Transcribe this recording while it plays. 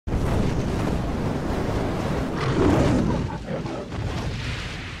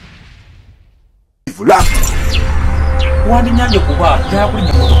vula wandi nyanje kuba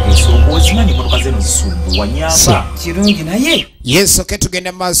yakulinya motoka esongo ozimanyi motoka zeno zisumbuwa nyamba kirungi naye yeso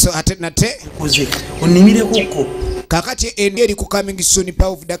ketugenda maaso ate nate koze onimire koko kakati enderi ku coming soon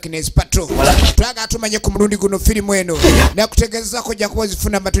Power of Darkness Patrol twaga tumanye ku mulundi guno filimu eno na kutegeza ko jakuwa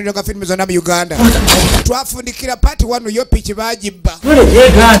zifuna matuliro ga filimu zona mu Uganda twafundikira part 1 yo pichi bajibba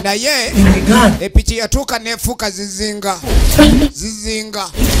na ye epichi yatuka nefuka zizinga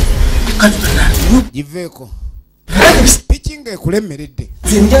jiveko pichi nge kulemeredde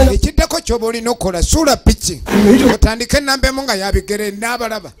ekiddako kyoba olina okukola suula pichi otandike nambe munga yabigere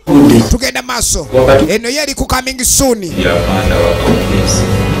n'abalaba tugenda maaso eno yeri ku coming soon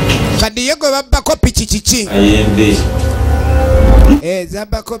kadi ye gwe babbako pichi kiki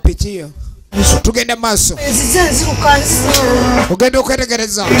zabbako pichi yo tugenda maaso ogenda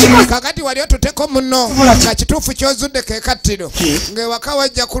okwetegereza kakati wali otuteko muno kakituufu kyozudde kekattiro ng'ewaka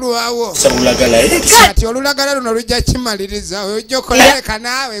wajja kulwawo kati olulagala luno lujja kimaliriza ojja okolereka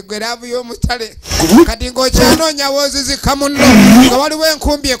naawe gwe laavu y'omutale kati ng'okyanoonya woozizika muno nga waliwo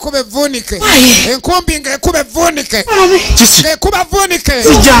enkumbi ekuba evvuunike enkumbi ng'ekuba evvuunike ng'ekuba vvuunike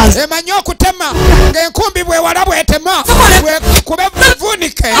emanyi okutema ng'enkumbi bwewala bwetema bwekuba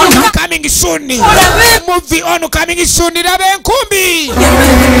evvuunike coming soon movie on coming soon laba enkumbi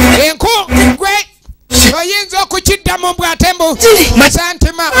gwe oyinza okukiddamu bwatembu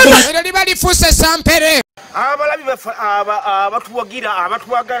masantima ero liba lifuuse sampere abalabi abatuwagira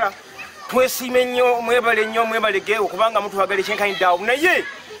abatwagala twesiime nnyo mwebalege okubanga mutwagala ekyenkanyi daawo naye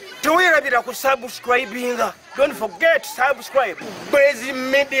teweerabira ku subscribinga don't forget subscribe Brayz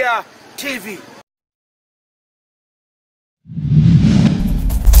Media TV.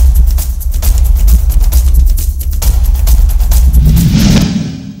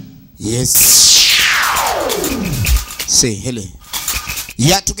 Yes. Say hello.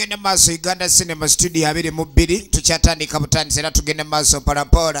 Ya tugenda maaso Uganda Cinema Studio abiri mu bbiri tukyatandika butandise era tugenda maaso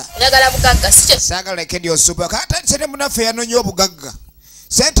parapora. Njagala bugagga siche. Sagala kedio super katandise munaffe yanonye obugagga.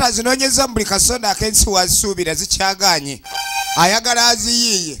 Senta zinonyeza mbuli kasonda akensi wasuubira zikyaganye. Ayagala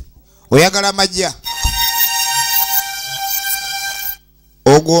aziyiye. Oyagala majja.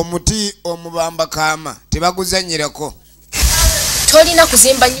 Ogwo omuti omubamba kama tebaguzanyirako. Tolina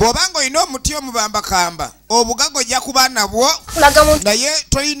kuzimba nnyo. Bw'obanga olina omuti omubamba kamba obugago ojja kuba nabwo naye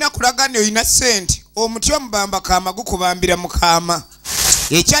tolina kulaga nti olina ssente omuti omubamba kamba gukubambira mu kaama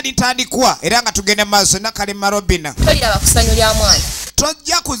ekyalitandikwa era nga tugenda maaso nakalema Robina toliraba kusanyu lya mwana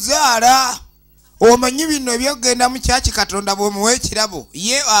tojja kuzaala omanyi bino ebyogenda mu kyaki Katonda bw'omuwa ekirabo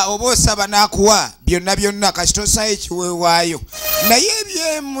ye oba osaba n'akuwa byonna kasitosayo ekiweewaayo naye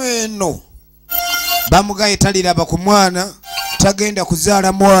ebyemu eno bamugaye taliraba ku mwana tagenda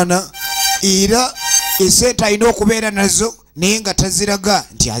kuzaala mwana era esente alina okubeera nazo naye nga taziraga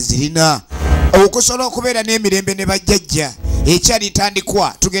nti azirina okusobola okubeera n'emirembe ne bajjajja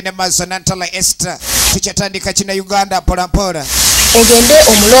ekyalitandikwa tugenda maaso Nantala Esther tukyatandika kina Uganda mpolampola ogende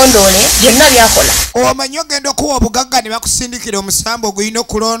omulondoole byonna byakola omanyi ogenda okuwa obugagga ne bakusindikira omusambo ogulina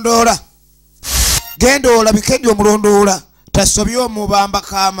okulondoola genda olabike ndi omulondoola tasobye omubamba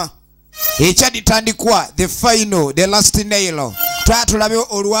kaama ekyalitandikwa the last nail twatulabe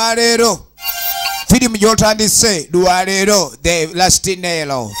olwaleero firimu gy'otandise lwaleero the last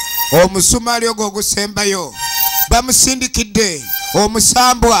nail omusumaali ogwo ogusembayo bamusindikidde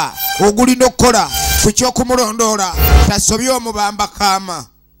omusambwa ogulina okukola ku kyokumulondoola tasobye omubamba kaama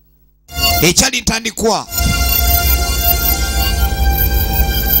ekyalitandikwa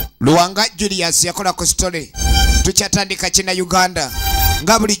Luwanga Julius yakola ku story tukyatandika kina Uganda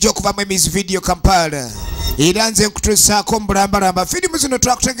nga bulijjo okuvamu emizi video Kampala era nze nkutuusaako mubulambalamba firimu zino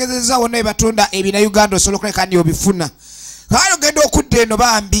twakutegeezezza wonna ebatunda ebina Uganda osobola okuleka ndi obifuna kale ogenda okudda eno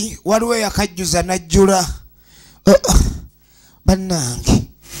bambi waliwo eyakajjuza najjula bannange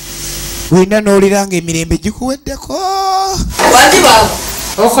wina n'oliranga emirembe gikuweddeko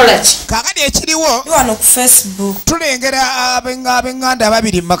okolaki kakati ekiriwo wano ku Facebook tulengera ab'enganda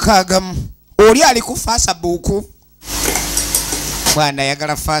ababiri mu maka agamu oli ali ku Facebook mwana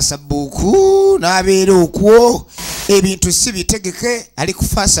yagala Facebook n'abeera okwo ebintu si bitegeke ali ku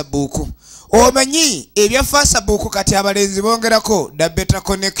Facebook omanyi ebya Facebook kati abalenzi bongerako da better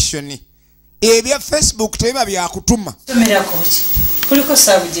connection ebya Facebook teba byakutuma kuliko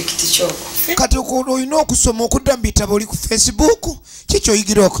subject kyoko kati olina okusoma okudda mu bitabo oli ku Facebook kikyo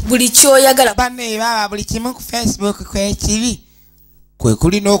oyigirako buli kyoyagala banne baba buli kimu ku Facebook kwekibi kwe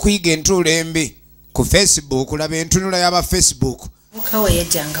kulina okuyiga entuulo embi ku Facebook laba entunula y'aba Facebook mukawe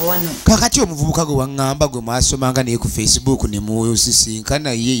yajanga wano kakati omuvubuka gwe waŋŋamba gwe mwasomanga naye ku Facebook ne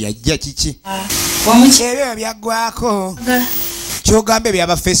musisinkana ye yajja kiki ebyo byaggwako Kyogambe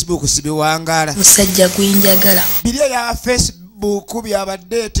byaba Facebook sibiwangala. Musajja gwinjagala. Biriya ya Facebook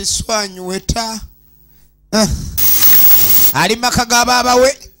byabadde tiswanyuweta. Ali maka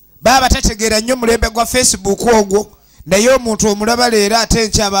g'abaabawe baba tategeera nnyo mulembe gwa Facebook ogwo naye omuntu omulaba leero ate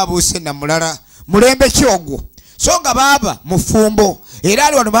nkyaba abuuse namulala mulembe ki ogwo so nga baaba mufumbo era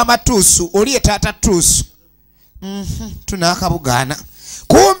ali wano maama tuusu oli etaata tuusu tunaakabugaana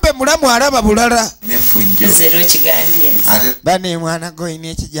kumbe mulamu alaba bulala bane mwana goyina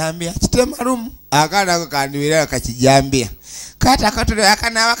ekijambya kitemalumu akaana kandiwera kakijambya kati akatole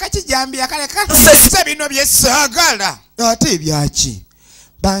akanaaba kakijambya kaleka se bino byesaagala ate ebyaki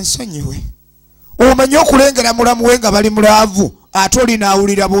bansonyiwe omanyi okulengera mulamu we nga bali mulaavu ate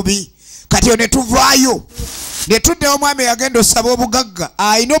olinaawulira bubi kati yo ne tuvaayo ne tudde omwami yagenda osaba obugagga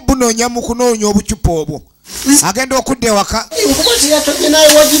ayina obunoonya mu kunoonya obucupa obwo agenda okudda ewaka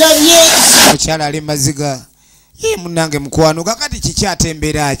okyala ali maziga ye munange mukwano kakati kiki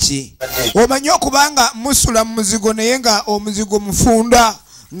atembeera ki omanyi okubanga musula mu muzigo naye nga omuzigo mufunda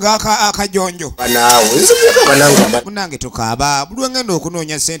ng'akajonjo munange tokaaba buli wengenda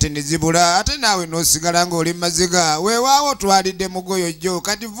okunoonya sente ne zibula ate naawe n'osigala ng'oli maziga weewaawo twalidde mugoyo jjo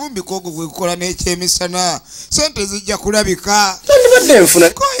kati vumbi kwogo gwekukola n'ekyemisana sente zijja kulabika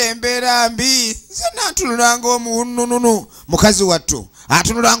ko embeera mbi nze nantunulanga omuwunnununu mukazi wattu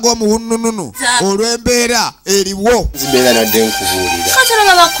atunulanga omuwunnununu olw'embeera eriwo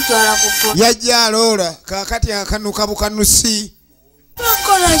yajja aloola kakati akanuka bukanusi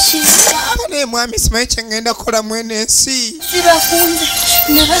ne mwami simanyi kyengenda kukola mwene ensi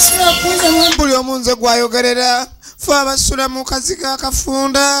buli omunze gwayogerera fe abasula mu kaziga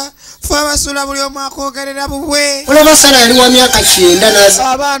akafunda fe abasula buli omu akwogerera bubwe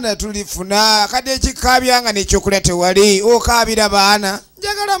abaana tulifuna kati ekikabyanga nekyokulya tewali okaabira baana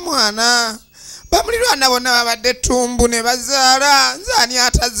njagala mwana bamulirwana bonna babadde tumbu ne bazaala nzaani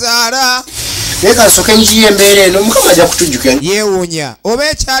atazaala Nekasoke njiye embeera eno mukama ajja kutujjukira yeewuunya oba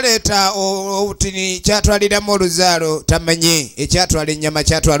ekyaleeta obutini kyatwaliramu oluzaalo tamanye ekyatwala ennyama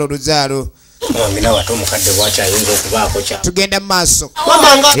kyatwala oluzaalo ngina wato omukadde bwakyayinza okubaako kya tugenda mu maaso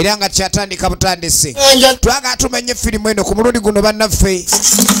era nga kyatandika butandise twagala tumanye firimu eno ku mulundi guno bannaffe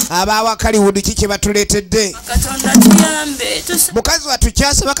abaawa Hollywood ki kye batuleetedde mukazi wattu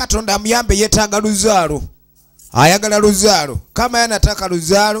kyasaba Katonda amuyambe yeetaaga luzaalo ayagala luzaalo kama yanataka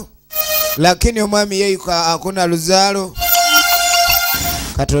luzaalo lakini omwami yeika akuna luzaalo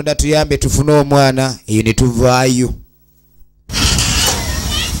Katonda tuyambe tufune omwana eyo ne tuvaayo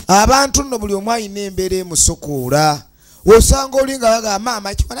abantu nno buli omwayi n'embeera emusokoora osanga olinga baga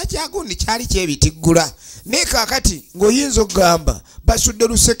maama kiwala kyagundi kyali kyebitiggula naye kaakati ng'oyinza okugamba basudde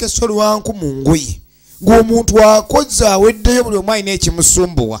lusekeso lwanku mu ngoye ng'omuntu akoze aweddeyo buli omwayi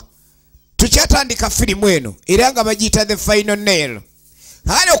n'ekimusumbuwa tukyatandika firimu eno era nga bagiyita the final nail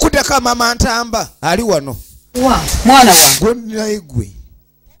ali okuddako maama Ntamba ali wano mwana gwonnaye gwe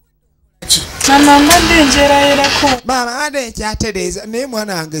mama mbadde njeerayerako maama ade nkyatereeza naye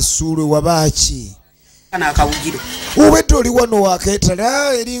mwana wange essuulwe wabaaki akawugiro obwedde oli wano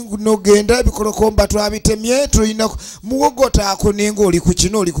wakeetala eri nogenda ebikolokomba twabitemye tulina muwogota ako nenga oli ku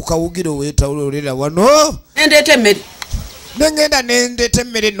kino oli ku kawugiro weetawulolera wano nendeeta emmere nengenda nendeeta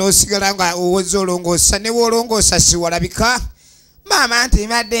emmere n'osigala nga owozza olongoosa ne woolongoosa siwalabika maama nti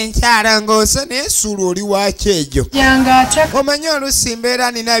mbadde nkyalongoosa naye essuulwe oli waaki egyo omanyi olusi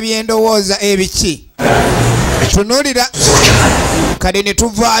mbeera nina byendowooza ebiki tunuulira kale ne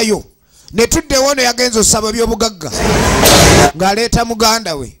tuvaayo ne tuddewo no yagenza osaba ebyobugagga ng'aleeta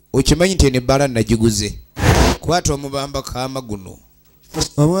muganda we okimanyi nti enebbala nagiguze kwata omubamba kaama guno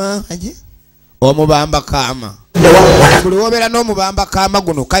omubamba kaama buli wobeera n'omubamba kaama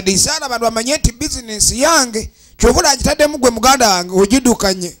guno kadi nsaala abantu bamanye nti bizinensi yange kyovula agitaddemu gwe muganda wange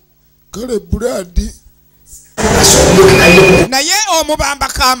ogidukanye kale buladi naye omubamba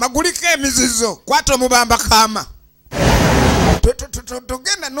kaama guliko emizizo kwata omubamba kaama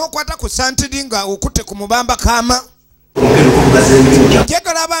togenda n'okwata ku santiri nga okutte ku mubamba kaama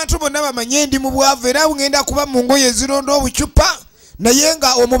njagala abantu bonna bamanye ndi mu bwavu era ngenda kuba mu ngoye ezironda obucupa naye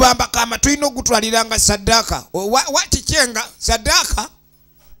nga omubamba kaama tulina ogutwalira nga saddaaka wakikyenga saddaaka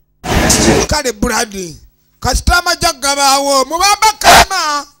kale buladi kasita amajja gabaawo mubamba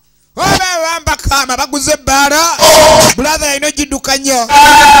kaama obebamba kaama baguze ebbaala bulatha yalina ogidukanya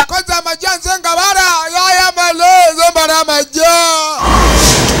koze amajja nze nga bala yayamale mbala amajja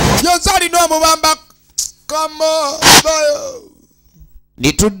yonse alina omubamba kama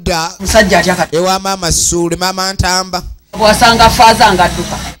nitudda musajja atya ewa maama Suule maama Ntamba bwasanga faaza nga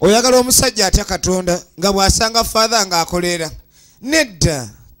adduka oyagala omusajja atya Katonda nga bwasanga faaza nga akolera nedda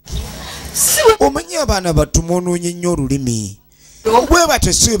omanyi abaana battu mwonoonye nnyo olulimi Bwe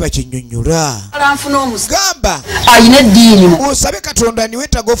batesiba kinyunyula. Alanfuna omusajja. Gamba. Ayina eddiini. Osabe Katonda niwe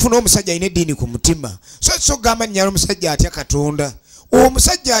tagofuna omusajja ayina eddiini ku mutima. So gamba nnyalo omusajja atya Katonda.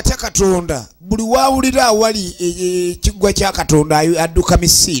 Omusajja atya Katonda buli waawulira awali ekiggwa kya Katonda adduka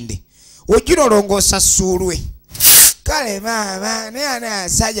misinde. Ojjira olongoosa ssuulwe. Kale maama naye ana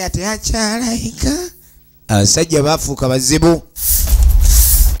asajja teyakyalayika. Abasajja baafuuka bazibu.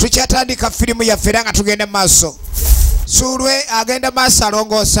 Tukyatandika firimu yaffe era nga tugenda maaso. Ssuulwe agenda maaso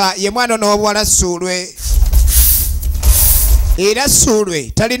alongoosa ye mwana n'obuwala Ssuulwe. Era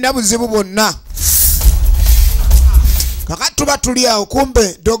Ssuulwe talina buzibu bwonna. Kakati tuba tuli awo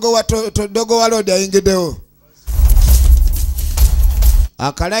kumbe dogo wa load ayingiddewo.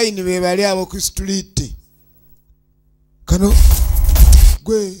 Akalayini be bali abo ku street. Kano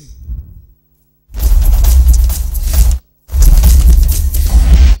gwe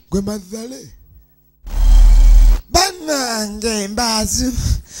mazale banange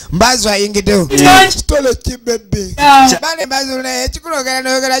mbazu ayingiddewo kitole kibebe bale mbazu le kikulogera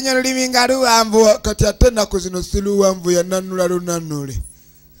n'oyogera nnyo olulimi nga luwanvu kati ate ennaku zino si luwanvu yananula lunanule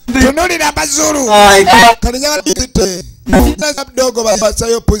tunulira Bazulu kalinyabate dogo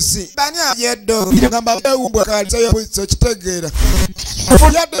basayo pusi bani ayedo ngamba ewumbwa kalisayo pusi okitegeera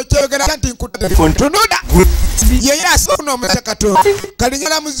yadde kyogera kanti nkute tunuda yeya sono mutakato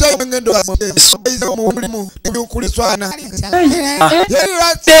kalinyala muzeyo ngendo asezo mulimu yukuliswana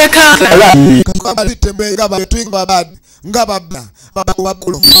yeya teka kama litembe ngaba twinga bad ngaba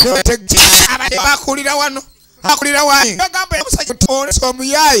babulu bakulira wano akulira wayi ngamba yamusajja tole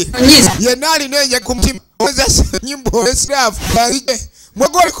somuyayi yenali neje kumtima oza nyimbo esraf baije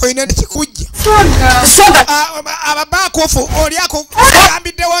mwogoli ko ine kikujja soga ababakofu oliako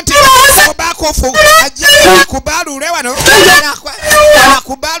ambide wonti ababakofu ajja kubalule wano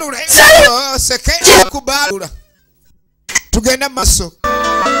kubalule seke kubalula tugenda maso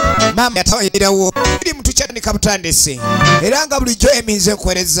mama yatawirawo ndi mtu cyane kabutandese era nga bulijjo eminze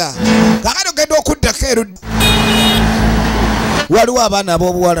kwereza kakano genda okuddako erudda waliwo abaana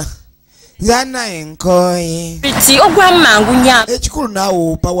ab'obuwala zana enkoye biti ogwammangu nya ekikulu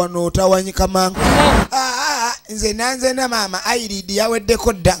naawe opa wano otawanyika mangu nze nanzena maama ayiridi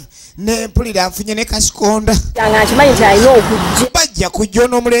yaweddeko dda nempulira nfunye ne kasikonda yanga kimanyi nti alina okujja bajja kujja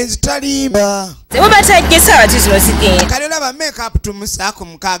n'omulenzi talimba tebabatajjesa abatuzi nosigenda kale olaba makeup tumusaako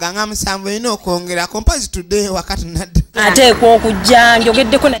mukaaga nga musanvu erina okwongera kompazi today wakati nadda ateekwa okujja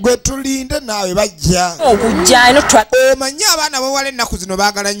njogeddeko gwe tulinde naawe bajja okujja omanyi abaana b'owala ennaku zino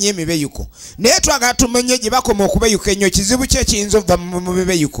baagala nnyo emibeyuko naye twagala tumenye gye bakoma okubeyuka ennyo kizibu ki ekiyinza ova mu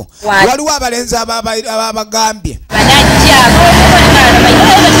mibeyuko waliwo abalenzi ababagambye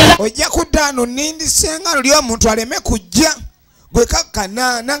ojja kuddaano nindisenga luli omuntu aleme kujja gwe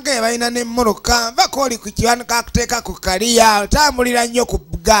kakkana nange balina n'emmoloka nvako oli ku kiwanu kakuteeka ku kaliya otambulira nnyo ku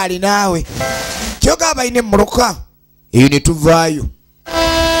gaali naawe kyoga balina emmoloka eyo ne tuvaayo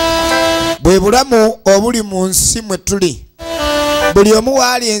bwe bulamu obuli mu nsi mwe tuli buli omu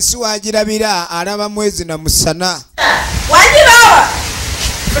waali ensi wagirabira alaba mwezi na musana wagirawa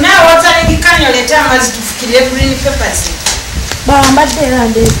funawo otalekikanyo leta amazzi tufukirire green papers bambadde era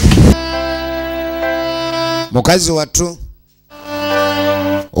ndeeti mukazi watu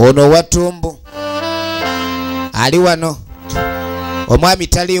ono watumbu ali wano omwami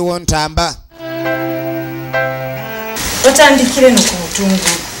taliiwo ntamba otandikire no ku mutungu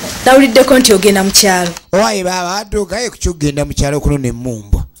nawuliddeko nti ogenda mu kyalo owaye baaba addugaye ku kyogenda mu kyalo kuno ne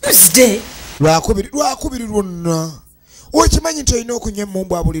mumbwa tuesday lwakubiri lwonna okimanyi nti olina okunywa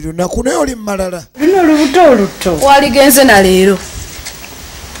emumbwa buli lunaku naye oli mmalala luno olubuto oluto waligenze na leero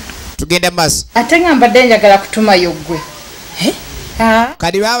tugenda maaso ate nga mbadde njagala kutumayo ggwe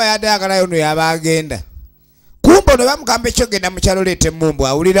kati baaba yadayagalayo no yaba agenda kumba ono bamugamba ekyogenda mu kyalo leeta emumbwa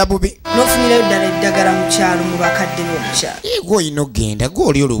awulira bubi n'ofunirayo ddala eddagala mu kyalo mu bakadde n'okukyalo gwe olina okgenda gwe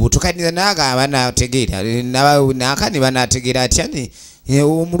oli olubuto kaniza naagamba naategeera naakani banaategeera atya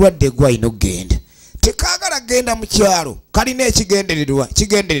omulwadde gwe alina okgenda tekaagala genda mu kyalo kalina ekigendererwa ki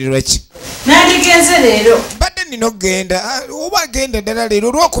nandigenze leero badde nina okgenda oba genda ddala leero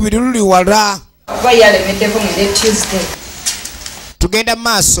olwokubiri luli wala oba yalemeddeko mwene tuesday tugenda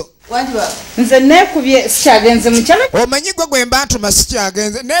maaso nze nekubye sikyagenze mukyalo omanyi gwe mba ntuma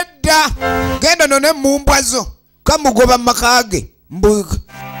sikyagenze nedda genda no nemumbwa zo kamugoba mu maka ge mbuga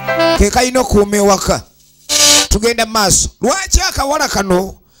ke kalina okuuma ewaka tugenda maaso lwaki akawala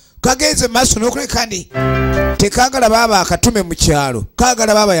kano kagenze maaso n'okuleka ndi tekaagala baaba akatume mu kyalo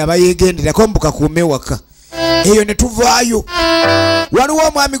kaagala baaba yabayegenderako mbuka kuuma ewaka eyo ne tuvaayo waliwo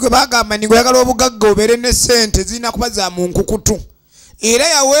omwami gwe bagamba ni gweyagala obugagga obeere ne ssente zirina kuba za mu nkukutu era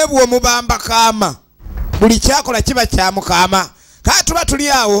yaweebwa omubamba kaama buli kyakola kiba kya mukaama Katuba tuli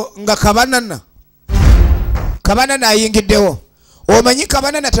awo nga Kabanana ayingiddewo. Omanyi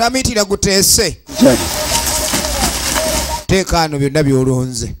Kabanana tamitira guteese. Teeka ano byonna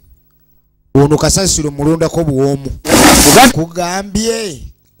byolonze. Ono kasasiro mulondako buwomu. Kugambye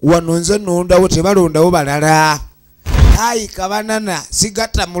wano nze nondawo tebalondawo balala. Ayi Kabanana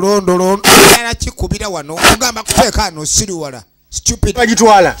sigatta mulondo era kikubira wano kugamba kuteeka ano siriwala. Stupid.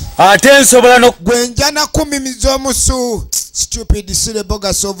 Bagitwala. Ate nsobola no gwenja na kumimiza omusu. Stupid sile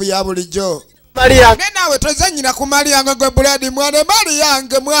boga sovu ya bulijjo. Maria. Nawe tozanyira ku Maria nga gwe buladi mwana Maria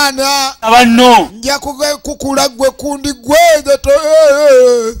nge mwana. Abanno. Nja kukula gwe kundi gweze to.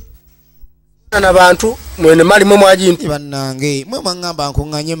 Na bantu mwene mali mwe mwajintu. Bannange mwe mwangamba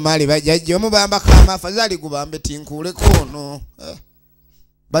nkunganye mali bajajje omubamba kama afadhali gubambe tinkule kono.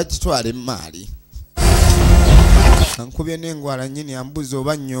 Bakitwale mali. Ankubye n'engwala nyini ambuzo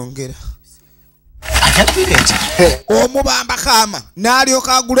oba nnyongera. Omubamba kama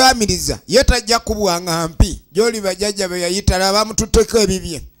n'alyoka agulamiriza ye tajja kubwanga mpi gy'oli bajjajja be yayitala bamututteko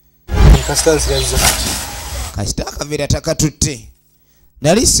ebibye. Kasita akaveera takatutte.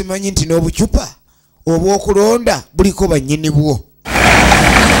 Nali simanyi nti n'obucupa obw'okulonda buliko bannyini bwo.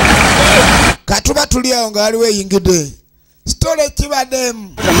 Katuba tuli awo nga waliwo eyingidde. Stole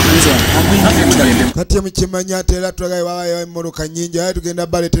kibademu. Kati mukimanya ate era twagaye wabaye emmoloka nnyingi aye tugenda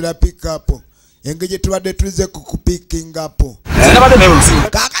baletera pick up. Engeri tubadde tulize ku picking up.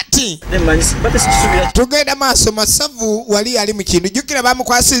 Kakati tugenda maaso Masavu wali ali mu kintu jjukira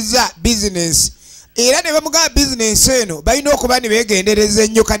bamukwasizza business. Era ne bamugaba business eno balina okuba ne beegendereza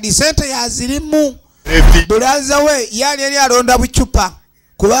ennyo kadi sente yazirimu. Bulaza we yali alonda bucupa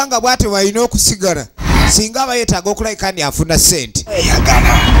kubanga bwate walina okusigala singa abayetaaga okulayika ndi afuna sente.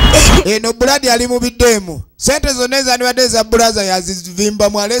 Eno buladi ali mu biddemu. Sente zonna ezandibadde eza bulaza yazivimba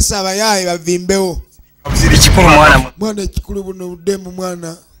mwalesa abayaye bavimbewo. Mwana ekikulu buno buddemu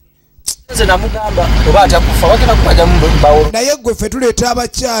mwana. Naye gwe ffe tuleeta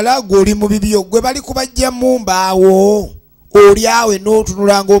abakyala gwe mu bibyo gwe bali kubajja mu mbaawo. Oli awe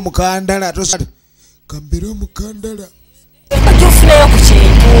n'otunula ng'omukandala. Kambira omukandala.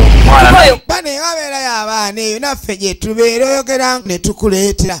 Bane wabeerayo abaana eyo naffe gye tubeera oyogera ne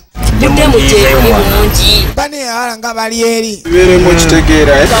tukuleetera. Bane awala nga bali eri.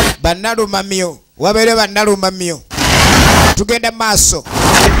 Bannalumamyo. Wabeere bannalumamyo. Tugenda maaso.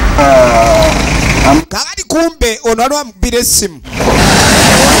 Kakati kumbe ono waliwo amukubira essimu.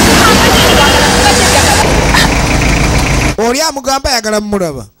 Oli amugamba ayagala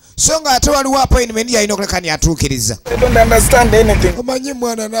mumulaba. So nga ate waliwo appointment yalina okulekani atuukiriza. Omanyi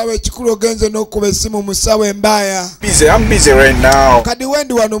mwana naawe ekikulu ogenze n'okuba essimu mu ssaawa embaaya. Kadi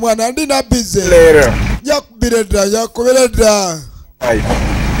wendi wano mwana ndina busy. Yakubira dda yakubira dda.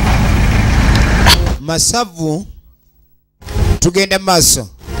 Masavu tugenda maaso.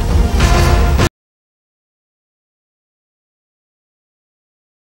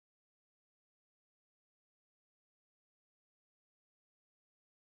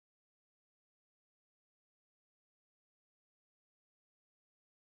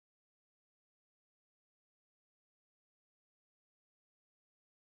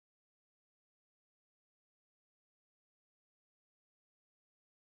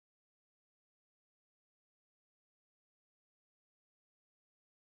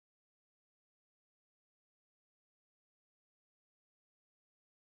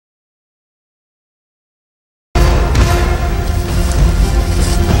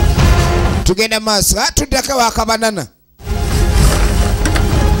 Tugenda maaso atuddeko wa Kabanana.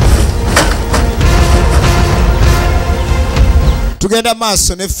 Tugenda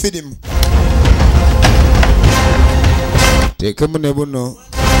maaso ne firimu. Teekemu ne buno.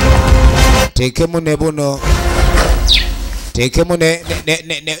 Teekemu ne buno. Teekemu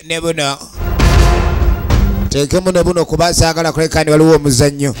ne buno. Teekemu ne buno kuba saagala kuleka ni waliwo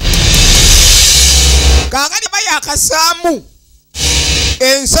omuzannyo. Kaakati baya akasaamu.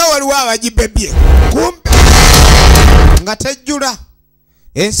 Ensawo waliwo abagibebye. Kumbe nga tejjula.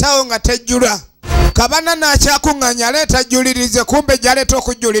 Ensawo nga tejjula. Kabanana akyakuŋŋanya aleeta ajulirize kumbe gy'aleeta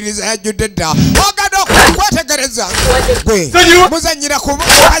okujuliriza yajjudde dda. Ogenda okwetegereza. Gwe muzannyira ku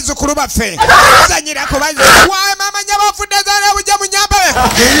bazzukulu baffe. Muzannyira ku bazzukulu. Waawe maama nyabafudde zaala bujja mu nnyamba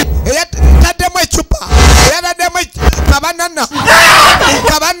we. Eyataddemu ecupa. Eyataddemu Kabanana.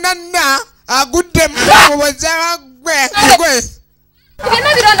 Kabanana agudde mu buzima gwe.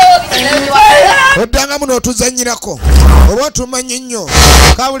 Oddanga muno otuzannyirako oba otumanyi nnyo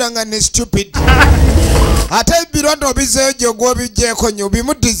kabulanga ne stupid ate ebirondo obizeeyo gye gw'obiggyeko nnyo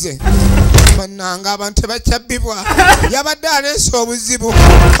bimuddize Bannanga abantu tebakyabibwa. Yabadde aleese obuzibu.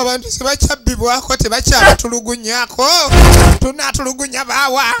 Abantu tebakyabibwako tebakyabatulugunyako. Tunatulugunya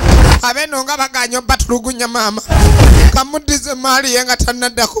baawa. Abeno nga baganya batulugunya mama. Kamuddize maali ye nga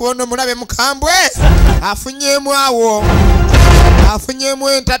tannadda kubona mulabe mukambwe. Afunyeemu awo. Afunyeemu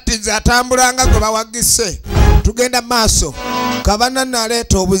entattiza atambulanga gwe bawagise. Tugenda maaso. Kabanana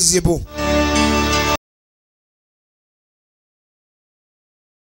aleeta obuzibu.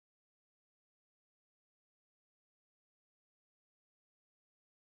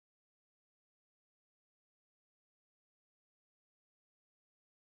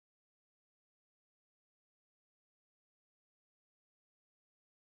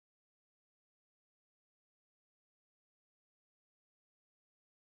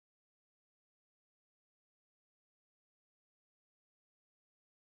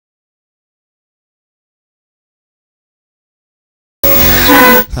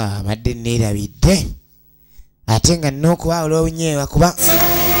 Badde neerabidde ate nga n'okubaawula obunyeebwa kuba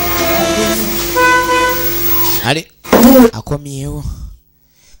ali akomyewo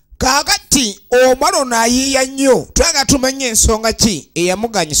kaakati omwana ono ayiiya nnyo twaga tumanye ensonga ki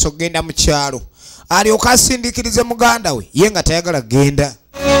eyamuganyisa okugenda mu kyalo alyoka asindikirize muganda we ye nga tayagala kgenda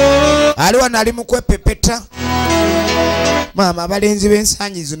ali wano ali mu kwepepeta maama abalenzi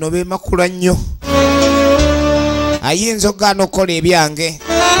b'ensangi zino beemakula nnyo ayinza okugaana okukola ebyange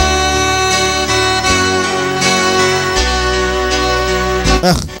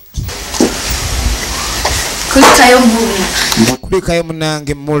kulikayo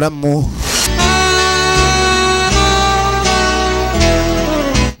munange mulamu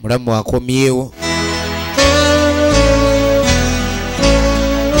mulamu akomyewo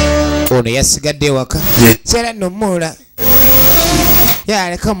ono yasigadde ewaka sera nno muula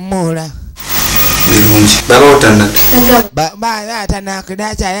yaleka muula baba otana ba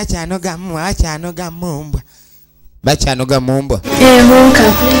tanakida kyaya kyanoga mumbwa bakyanoga mumbwa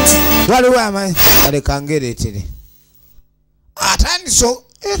waliwo ama aleka ngereetere atandiso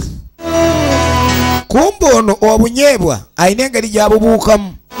kumbe ono obunyeebwa alina engeri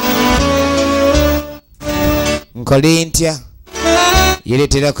gyabubuukamu nkole ntya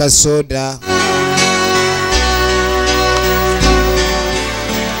yereetera kasoda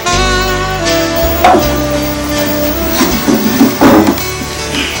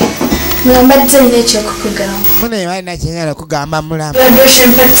mune balina kyenyala kugamba mulamu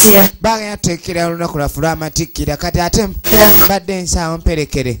baga yateekera olunaku lwafu lwamatikkira kati ate badde ensaawo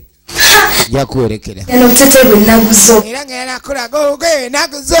mperekere yakuwerekera era nga yanakulaga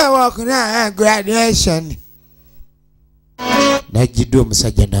naguze wokuna graduation najjiddwa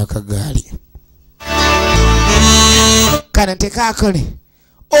omusajja n'akagaali kana tekakole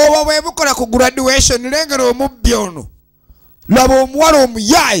obwo bwe bukola ku graduation lengera omubbi ono laba omuwala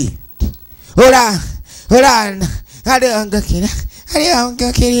omuyaayi Ora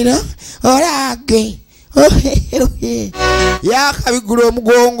aliongakiriro orage yakabigula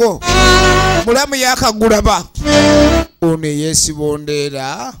omugongo mulamu yakagulaba ono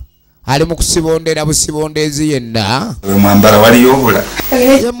yesibondera ali mu kusibondera busibondezi yenna mwambala waliyo obula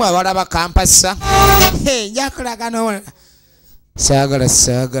yemwe abalaba kampasa njakulaga no saagala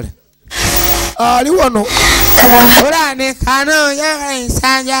ali wano olane kano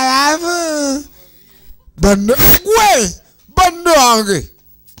yansanja bavu banno wange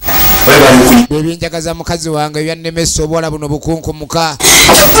ebyenjagaza mukazi wange byannemesa obwala buno bukunkumuka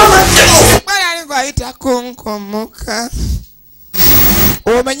balani gwayita kunkumuka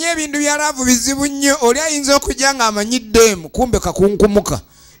omanye ebintu byalaavu bizibu nnyo oli ayinza okujja nga amanyiddeemu kumbe kakunkumuka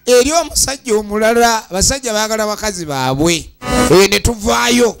eri omusajja omulala basajja baagala bakazi baabwe ne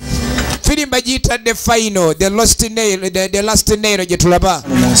tuvaayo firimba giyitadde final the last nail gye tulaba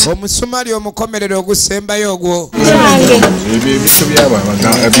omusumali omukomerero ogusembayo ogwo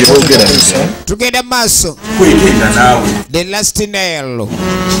tugenda maaso the last nail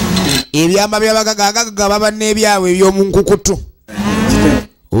ebyama byabagagaga baba n'ebyabwe eby'omunkukutu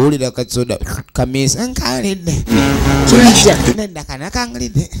owulira kasoda kamisa nkalidde nedda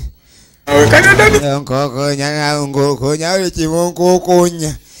kanakangalidde nkokonya oli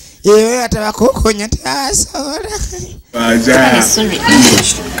kimunkokonya ewe atabakokonya tebasobola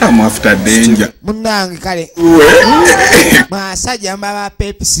munange kale mwasajja mbaba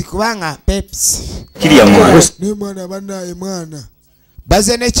pepsi kubanga pepsi ne mwana bannaye mwana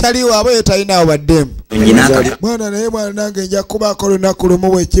baze ne kyali waabwe yo talinawo baddemu mwana naye mwana nange nja kubaako lunaku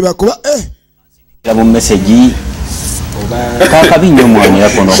lumu bwekiba kuba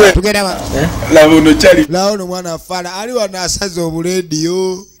tugenda lawono mwana afaala ali wano asaze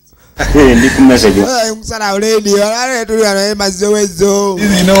obulediyo Ndi ku message. Musala radio ala tuli ana mazewezo.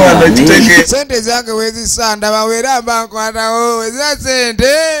 Zino wanda kiteke. Sente zange wezisanda bawera mbankwatawo weza sente.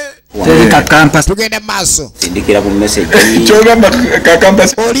 Ka campus Tugenda maso. ndikira ku message. Kyogamba ka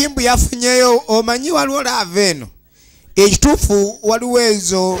campus. Olimbu yafunyeyo omanyi waliwo laveno. Ekitufu waliwo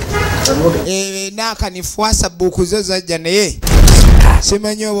ezo nakanifuasa buku zo zajja naye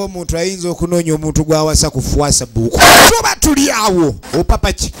simanyi oba omuntu ayinza okunoonya omuntu gwawasa kufuasa buku tuba tuli awo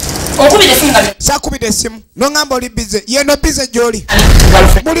opapa ki sakubira essimu noŋŋamba oli bize yeno bize gy'oli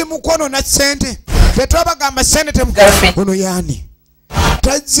muli mukono na ssente tetwabagamba ssente ono yaani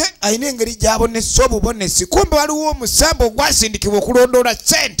tazze ayina engeri gy'abonesa obubonesi kumbe waliwo omusambo ogwasindikibwa okulondoola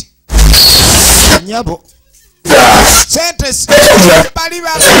ssente nyabo sente bali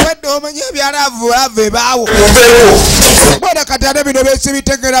bakwedde omanyi ebyalavu ebaawo bwana kati ate bino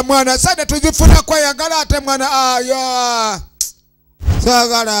besibitegera mwana sande tuzifuna kweyagala ate mwana aya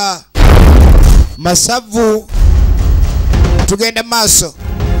saagala masavu tugende maaso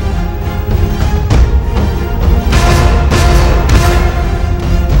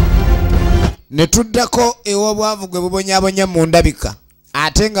ne tuddako ew'obwavu gwe bubonyabonya mu ndabika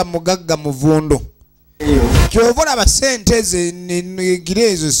ate nga mugagga muvundu kyova olaba sente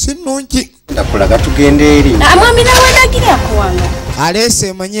zenegire ezo si nnungi Ndakulaga tugende eri. Amwami nawe ndagira kuwanga. aleese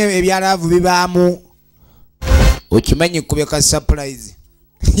emanye ebyalaavu bibaamu okimanyi kubeka surprise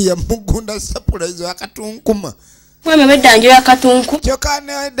yamugunda surprise akatunkuma Mwami beddanjo yakatunku. kyokka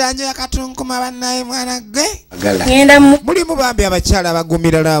eddanjo yakatunkuma bannaye mwana gwe Agala. Ngenda mu mulimu bambi abakyala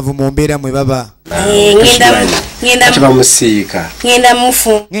abagumira laavu mu mbeera mwe baba Ati bamusiika. ngenda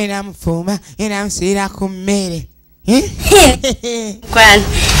mufu. ngenda mufuuma ngenda musiira ku mmere Kwani.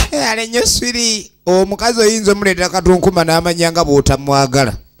 ale nnyo swiri omukazi oyinza omuleetera katunkuma n'amanya nga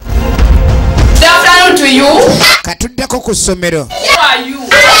bw'otamwagala Good afternoon to you. katuddeko ku ssomero Who are you?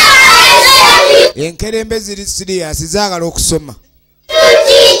 enkerembe ziri siriyasi zaagala okusoma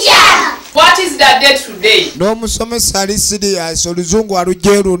What is the date today? n'omusomesa ali siriyasi oluzungu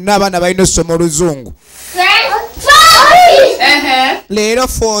alugye lwonna abaana balina okusoma oluzungu leero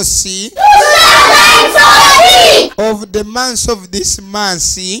 4 of the month of this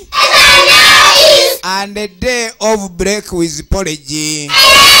month and the day of break with porridge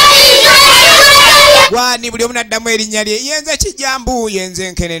gwani buli omu naddamu erinnya lye yenze kijambu yenze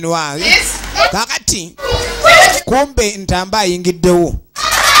enkenenwa kakati kumbe ntamba ayingiddewo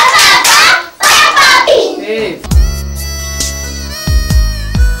Hey.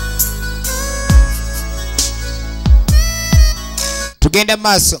 tugenda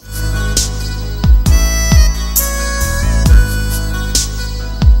maaso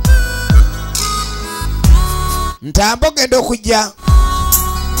ntamba ogenda okujja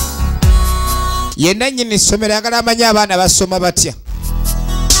yenna nnyini ssomero yagala amanyi abaana basoma batya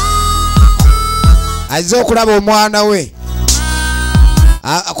azze okulaba omwana we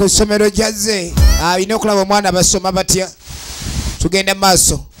ku ssomero gyazze alina okulaba omwana basoma batya tugenda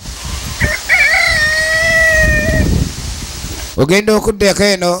maaso ogenda okuddeko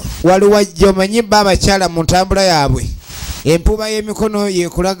eno waliwo ajja omanyi bba abakyala mu ntambula yaabwe empuba y'emikono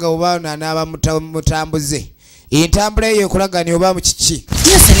yekulaga oba nanaaba mutambuze entambula eyo ekulaga ni oba mu kiki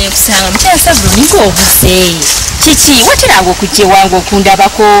Yose nekusanga mkyala Sabuloni ng'obuze. Kiki wateranga okujja ewange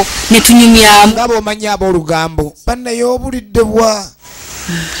okundabako ne tunyumyamu. nga bw'omanyi ab'olugambo bannaye obulidde bwa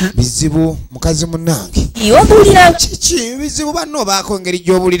bizibu mukazi munnange Yobuulira kiki bizibu banno obaako engeri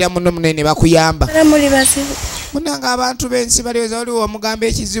gy'obuulira muno munene bakuyamba muli basibu. munnange abantu b'ensi balowooza waliwo omugamba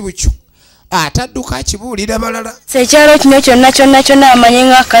ekizibu kyo atadduka akibuulira balala Sekyalo kino kyonna amanye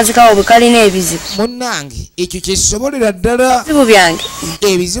ng'akazi kawo bwe kalina ebizibu. munnange ekyo kyekisobolera ddala Ebizibu byange.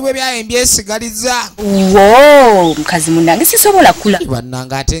 ebizibu ebyaye mbyesigaliza Wo mukazi munnange sisobola kula.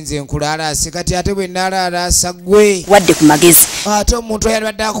 bannange ate nze nkulaalaase kati ate bwe nnaalaalaasa ggwe Wadde ku magezi. ate omuntu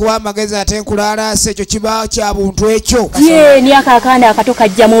eyalibadde akuwa amagezi ate nkulaalaasa ekyo kiba kya buntu ekyo Jeeni akaakaana akato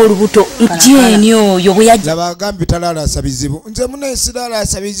kajjamu olubuto. Jeeni oyo bwe yajja. laba agambi talaalaasa bizibu nze munaye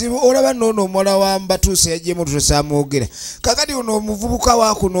siraalaasa bizibu olaba noono omuwala wa mbatuusa yajjemu tutosamwogera kakati ono omuvubuka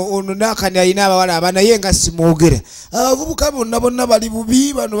waakuno ono naakani alina abawala aba naye nga simwogera abavubuka bonna bonna bali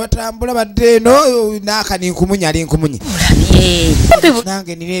bubi bano batambula badde eno naakani nkumunya ali nkumunya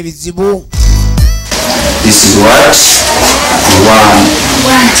nange nina ebizibu This is what you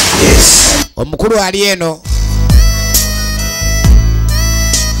want. Yes. omukulu ali eno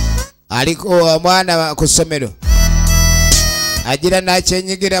aliko omwana ku ssomero agira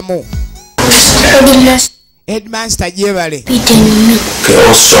nakyenyigiramu headmaster gyebale Okay,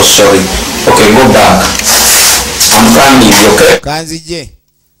 oh so sorry. Okay, go back. I'm coming, okay? kanzije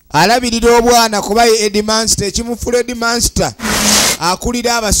alabirira obwana kuba Headmaster ekimufula Headmaster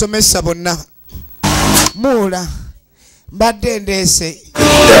akulira abasomesa bonna Muula mbadde ndeese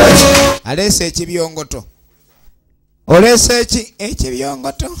aleese ekibyongoto oleese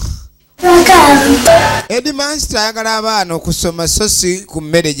ekibyongoto Headmaster ayagala abaana okusoma so si ku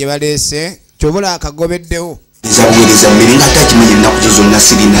mmere gye baleese kyobula akagobeddewo nzabuweereza mmere nga takimanyi ennaku zo zonna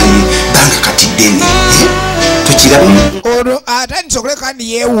siri naye banga kati ddene tukirabe olwo atandise okuleka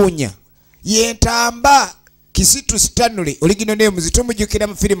ndi yeewuunya yentamba Kisitu Stanley oligino ne muzitumujukira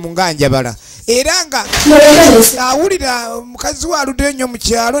mu firimu Nganjabala era nga awulira mukazi wa aludde nnyo mu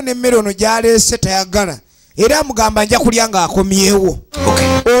kyalo n'emmere ono gyaleese tayagala era amugamba nja kulya ng'akomyewo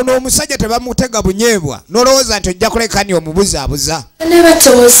ono omusajja tebamutega bunyeebwa n'olowooza nti ojja kuleka ni omubuzaabuza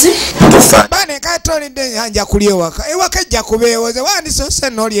baana ekatolidde nja kulya ewaka ejja kubeewoze wandisoose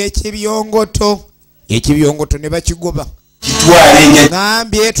n'oli ekibyongoto ne bakigoba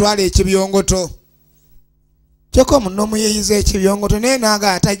ngambye twala ekibyongoto kyoko muno muyeyiza ekibyongoto naye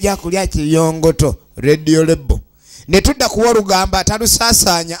naaga atajja kulya kibyongoto radio lebo ne tudda kuwa olugamba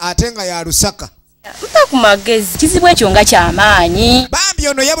atalusaasaanya ate nga yalusaka mpa ku magezi kizibu ekyo nga kyamaanyi bambi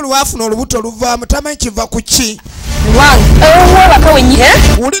ono ye buli waafuna olubuto luvaamu tamanyi kiva ku ki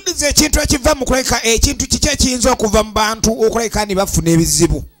wuliriza ekintu ekiva mu kuleka ekintu kiki ekiyinza okuva mu bantu okuleka ni bafuna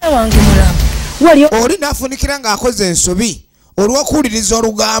ebizibu oli naafunikira ng'akoze ensobi olw'okuwuliriza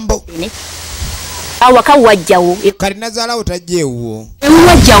olugambo awaka wajjawo kali nazaalawo tajjeewo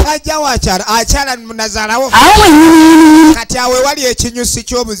ajjawo akyala nazaalawo kati awe wali ekinyusi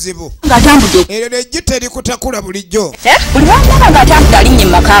ky'obuzibu eryo nejju terikutakula bulijjo buli wamulaba ng'atambula alinnye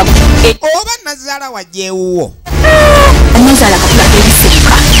mu makaago oba nazaala wajjeewuwo nazaala katula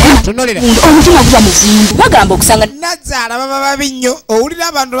k'ebisirika tunulira omutima guba muvundu bagamba okusanga nazaala baba babi nnyo owulira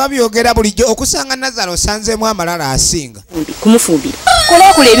abantu babyogera bulijjo okusanga nazaala osanzeemu amalala asinga kumufumbira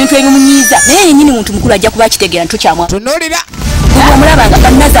kola ebintu ebimunyiiza naye yennyini muntu mukulu ajja kuba akitegeera ntukyamwa tunulira omulaba nga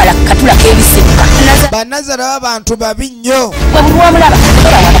banazaala katula k'ebisirika banazaala b'abantu babi nnyo buli wamulaba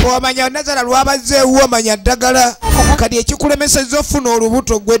omanya nazaala lwabazeewo omanya ddagala kati ekikulemeseza ofuna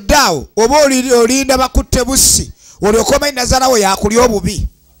olubuto gweddaawo oba olinda bakutte bussi olyoka omanyi nazaala we yakulya obubi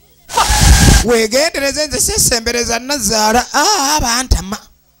weegendereze nze sesembereza nazaala bantama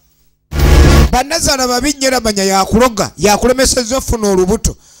banazaala babi nnyo eramanya yakuloga yakulemeseza ofuna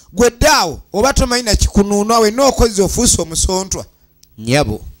olubuto gweddaawo oba tomanyi nakikunuunwa wenna okoze ofuuse omusontwa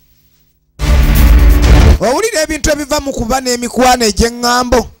nyabo owulira ebintu ebiva mu kuba n'emikwano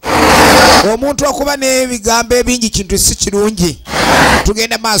egy'eŋŋambo omuntu okuba n'ebigambo ebingi kintu si kirungi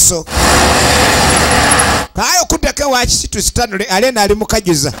tugenda maaso kaayo okuddako ewa Kisitu Stanley alena ali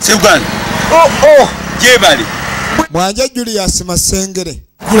mukajuza sebwana gyebali Mwanja Julius Masengere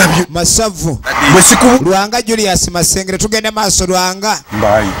Masavu Lwanga Julius Masengere tugenda maaso Lwanga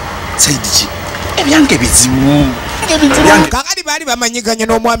mbayi saidiki ebyange bizibu kakati baali bamanyiganya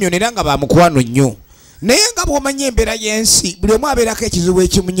n'omwami ono era nga bamukwano nnyo naye nga bw'omanya embeera y'ensi buli omu abeerako ekizibu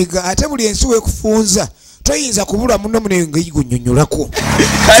ekimunyiga ate buli ensi weekufunza toyinza kubulwa muno muno ng'eyigunyonyolako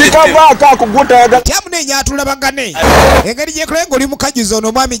tyamuneenya atulabagane engeri gyekulaye ng'oli mukajuza ono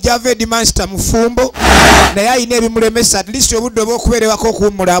omwami gyava Headmaster mufumbo naye ayina ebimulemesa at least obudde oba okubeerewako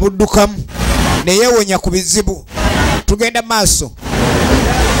okuwummula abuddukamu neyeewonya ku bizibu tugenda maaso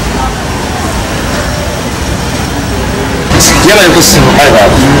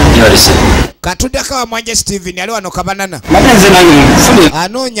katuddako wa Mwanje Steven ali wano Kabanana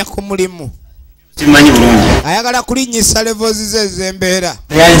anoonya ku mulimu ayagala kulinnyisa levels ze ez'embeera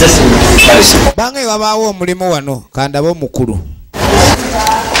bange wabaawo omulimu wano kandaba omukulu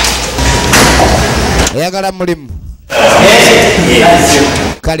ayagala mulimu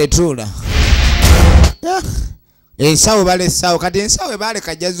kale tuula ensawo balesaawo kati ensawo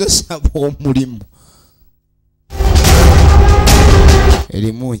ebaleka jjazo saba omulimu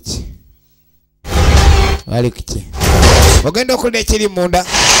erimu ki wali kuki ogenda okulira ekiri munda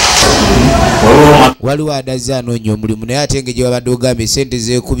waliwo adaze anoonya omulimu naye ate nga gye wabadde ogambye sente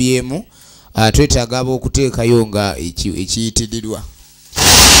zeekubyemu twetaaga aba okuteekayo nga ekiyitirirwa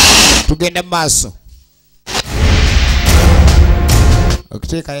tugenda mu maaso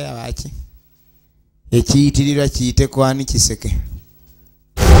okuteekayo abaki ekiyitirirwa kiyite kwani kiseke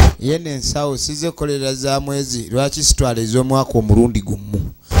yene ensawo sizekolera za mwezi lwaki sitwala ez'omwaka omulundi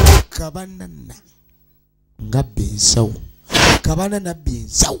gumu Kabanana ngabbe ensawo Kabanana bbe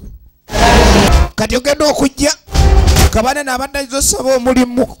ensawo kati ogenda okujja Kabanana abadde azosaba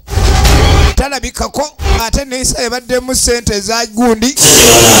omulimu talabikako ate n'ensawo ebaddemu ssente eza gundi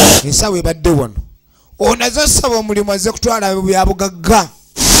ensawo ebadde wano ono azosaba omulimu azze kutwala bya bugagga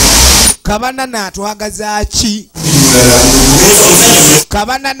Kabanana atwagaza ki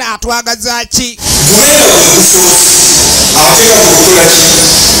Kabanana atwagaza ki?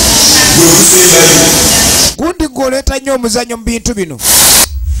 Gundi goleta nnyo omuzanyo mu bintu bino.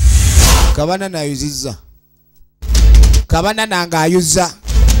 Kabanana ayuzizza. Kabanana ng'ayuzza.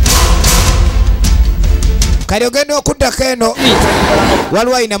 Kali ogenda okuddako eno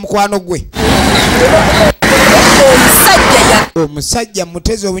waliwo ayina mukwano gwe. Omusajja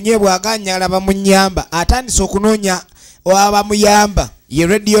mutezi obunyebwa aganya alaba munyamba atandise okunoonya abamuyamba ye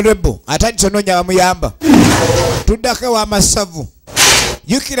radio rebel atandise onoonya abamuyamba tuddako ew'amasavu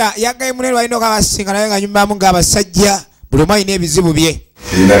jukira yagaye munene walina okabasinga naye nga nyumbamu ng'abasajja buli omu alina ebizibu bye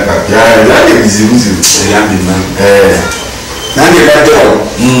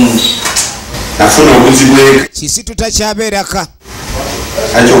kisi tutakyabeeraka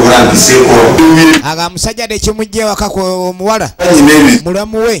aga musajja de kimujje waka ko omuwala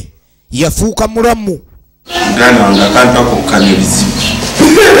mulamu we yafuuka mulamu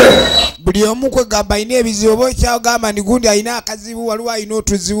buli omu kwegamba ayina ebizibu oba okyagamba ndi gundi ayina akazibu waliwo ayina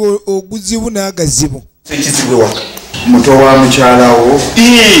otuzibu oguzibu n'agazibu muto wa mukyalawo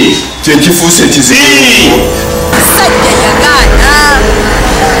kyekifuuse ekizibu Sajja yagaana.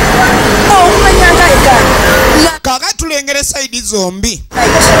 Omanya ngayagaana. Kaga tulengere saidi zombi.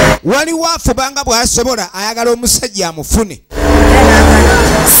 Waliwo afubanga bw'asobola ayagala omusajja amufune.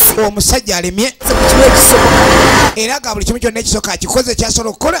 Omusajja alemye. Era nga buli kimu kyonna ekisoka akikoze kyasobola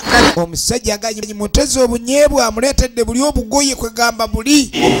okukola. Omusajja aganye mutezi obunyeebwa amuleetedde buli obugoye kwegamba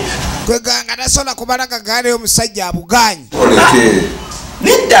buli. Kweganga tasobola kubalaga gaale omusajja abuganye.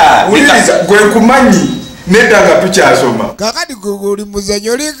 Nidda uliriza gwe kumanyi nedda nga tukyasoma kakati gwe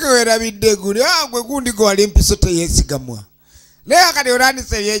muzanyo likerabidde guli gwe gundi gwe wali empiso teyesigamwa naye akati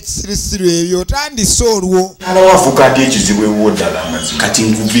otandise ebyekisirisiru ebyo otandise olwo alawafuka ati ekizibu ewo ddala amazima kati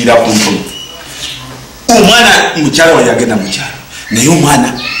nkuviira ku ntono omwana mukyala we yagenda mu kyalo naye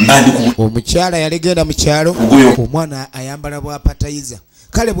omwana omukyala yalegenda mu kyalo omwana ayambala bwapatayiza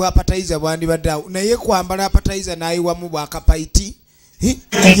kale bwapatayiza bwandibaddeawo naye kwambala apatayiza n'ayiwamu bwakapaiti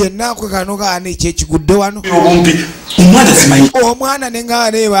yenna kwe kano kaana ekyekigudde wano omwana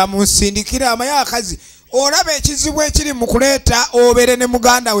nenga naye bamusindikira amaye akazi olaba ekizibu ekiri mu kuleeta obeere ne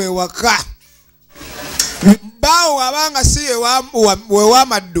muganda we waka baawo abanga si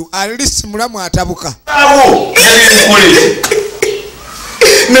wewamaddu alisi mulamu atabuka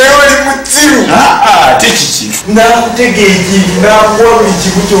naye oli mutsiru tekiki nakutegeeki nakuwa buli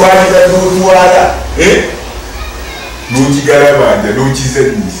kimu kyewalira n'otwala n'okigalabanja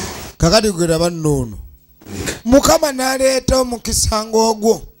n'okizanyisa kakati gweraba nnoono mukama n'aleeta omukisa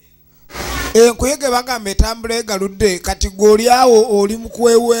ng'ogwo enkuyege bagamba etambula egaludde kati gweoli awo oli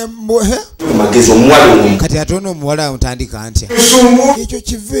mukwewembo magezi omuwala kati ate ono omuwala mutandika ntya ekyo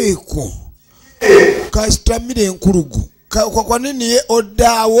kiveeko kasitamire enkulugu kwakwaniniye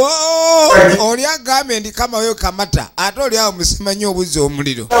oddaawo oli agambe ndi kamayo kamata ate oli awo musimanyi obuzi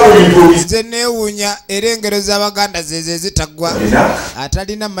omuliro nze neewuunya era engero z'abaganda zeze zitagwa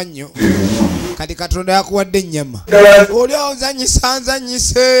atalina mannyo kati katonda yakuwadde ennyama oli awo nzanyisa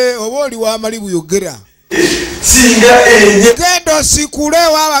nzanyise oba oli wamali buyogera singa genda osikule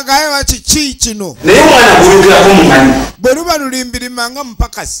wabagaye bakiki kino naye omwana gwoyogerako mumanyi bwe luba lulimbirimanga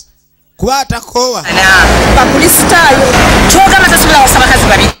mupakasi kuba atakoowa bakulisitaayo kyogamba tasobola wasa bakazi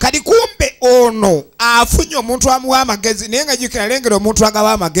babiri kati kumbe ono afunye omuntu amuwa amagezi naye nga jjukira lengera omuntu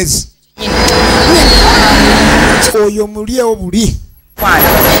agaba amagezi oyo mulyewo buli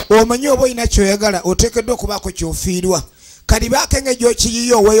omanyi oba olina kyoyagala oteekeddwa okubaako kyofiirwa kati baakenge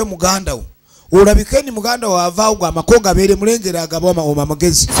gyokiyiyo oweeyo muganda wo olabike ni muganda wo avaawo gwe amako gabeere mulengera agaba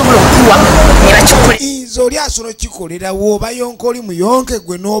amagezi nze oli asobola kikolerawo oba yonka oli muyonke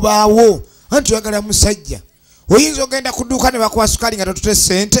gwe n'obaawo anti oyagala musajja oyinza ogenda ku dduuka ne bakuwa sukaali nga totute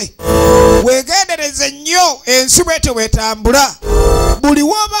ssente weegendereze nnyo ensi bwete bwetambula buli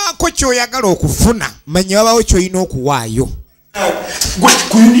wobaako kyoyagala okufuna manya wabaawo kyolina okuwaayo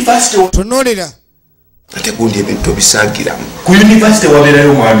ku univesity tunuulira ate gundi ebintu bisagiramu ku univesity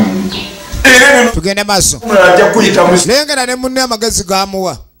wabeerayo omwami omuntu tugende maaso lengera ne munne amagezi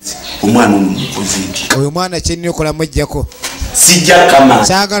gamuwa omwana ono mukozi nti oyo mwana kyenina okolamu ejjako sijja kama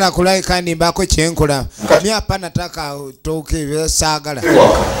saagala kulabika nimbaako kyenkola myapa nataka toke saagala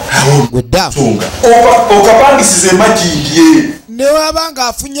gwedda okapangisiza emakindye newaba nga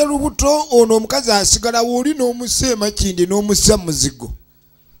afunye lubuto ono omukazi asigala wooli n'omusa emakindi n'omusa muzigo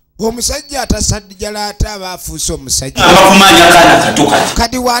omusajja atasadjala ate aba afuuse omusajja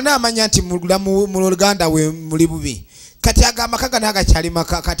kati waana amanya nti mu luganda we muli bubi kati agamba kagana agakyali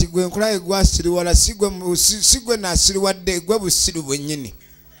maka kati gwe nkulaye gwasiriwala sigwe nasiriwadde gwe busiru bwennyini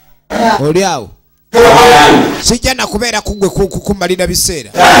oli awo sijja nakubeera kugwe kumalira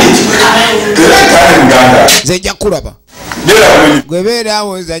biseera nze nja kulaba gwe beera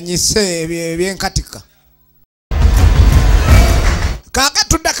awo ozanyise ebyenkatika kaaka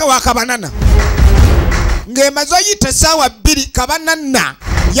tuddako wa Kabanana ng'emaze oyita essaawa 2 Kabanana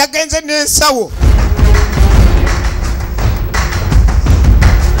yagenze n'ensawo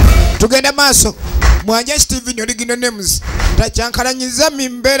tugenda maaso mwanje Steven Original Names takyankalanyiza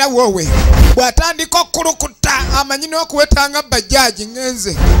mimbeera wowe bw'atandika okulukuta amanyi n'okuwetanga bajaaji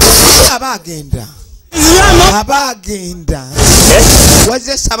ngenze abagenda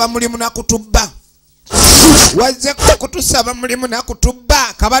wazze saba mulimu nakutubba wazze kutusaba mulimu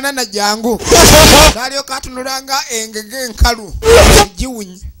nakutubba Kabanana jangu nalyoka atunulanga engege enkalu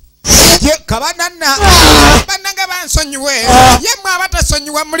giwunye Kabanana bannange bansonyiwe yemmwe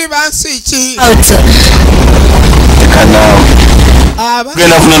abatasonyiwa muli bansi ki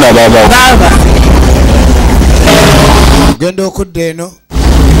genda okudda eno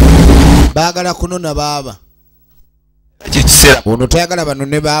baagala kunona baaba ono tayagala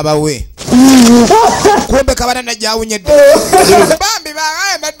banone baaba we kumbe Kabanana jawunyedde bambi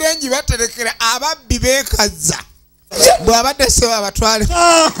baagaye maddengi baterekera ababbi beekaza bw'abadde seba abatwale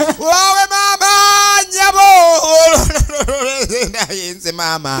wowe maama nyabo nayenze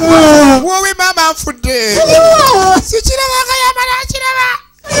maama wowe maama nfudde sikirabanga yamala akiraba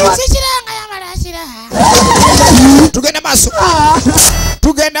sikiranga yamala akiraba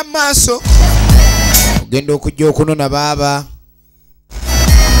tugenda maaso ogenda okujja okunona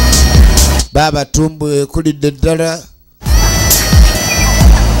baaba tumbu ekulidde ddala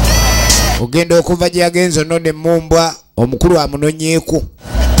ogenda okuva gye yagenze onone mumbwa omukulu amunonyeeku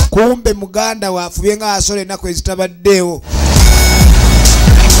kumbe muganda waafubye nga asole ennaku ezitabaddeewo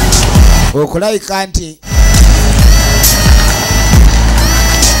okulayika nti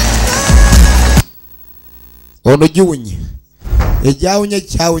ono giwunye ejawunye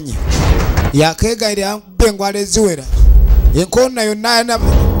kyawunye yakeegayirira mbe engwala eziwera enkoona yonna yana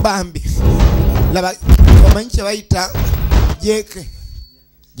bambi laba omanyi kye bayita jeeke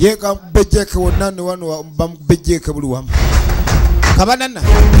jeka bejeke wonna ne wano bamubejeke buli wamu Kabanana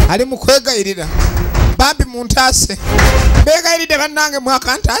ali mu kwegayirira bambi muntaase begayiride bannange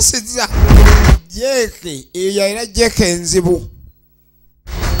mwakantaasizza jeke eyo era jeke enzibu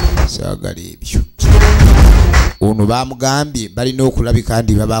saagala ebyo ono bamugambye balina okulabika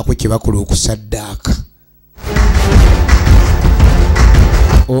ndi babaako kye bakola okusaddaaka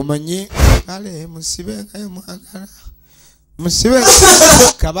omanyi kale musibengayo mwagala musibe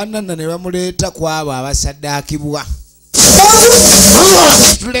Kabanana ne bamuleeta ku abo abasaddaakibwa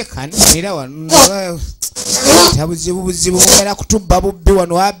tulekanira wano tabuzibu mugala kutubba bubbi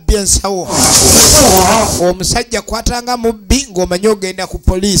wano wabbye ensawo omusajja kwatanga mubbi ng'omanyi ogenda ku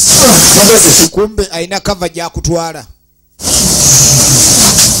poliisi kumbe alina kava gyakutwala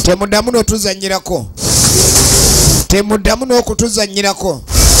temuddamu n'okutuzannyirako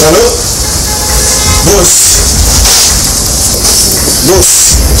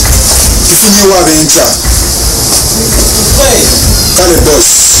Boss, tufunye wabenja. Kale boss.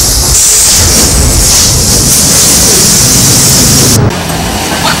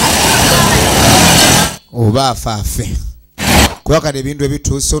 Oba afaafe. Kwakala ebintu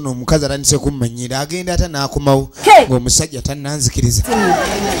ebituuse ono omukazi atandise kummanyira agenda ate n'akomawo ng'omusajja tannanzikiriza.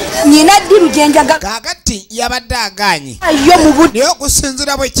 Nina ddi lujenjaga kaakati yabadde agaanye naye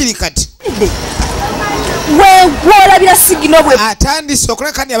okusinziira bwe kiri kati weolabira sigino bwe atandise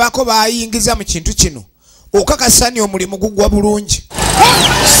okulekani abaako bayingiza mu kintu kino okakasani omulimu gugwa bulungi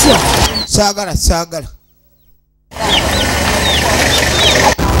saagala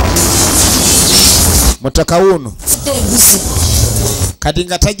mutaka wuno kati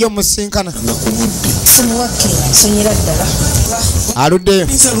nga tajja omusinkana aluddeyo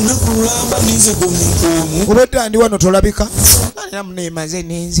obadde andi wano tolabika era muneemaze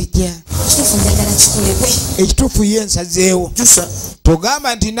nenzija ekituufu ye ensazeewo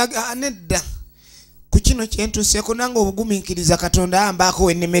togamba nti nedda ku kino kyentuuseeko nange obugumiikiriza Katonda ayambaako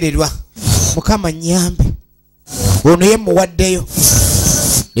wennemererwa Mukama nnyambe ono ye muwaddeyo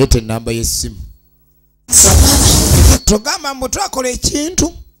leeta ennamba y'essimu togamba mbu twakola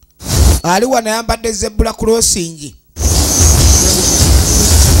ekintu ali wano ayambadde zebula crossing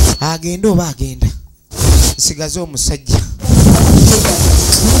agenda oba agenda nsigaze omusajja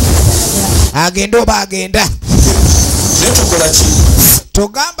agenda oba agenda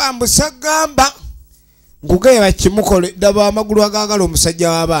togamba mbu sagamba ngugeba kimukole daba amagulu agagala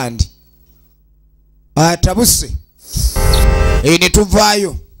omusajja w'abandi atabuse eyo ne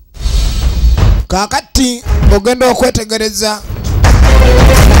tuvaayo kakati ogenda okwetegereza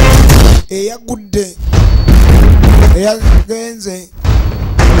eyagudde eyagenze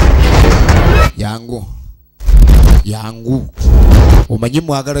yangu omanyi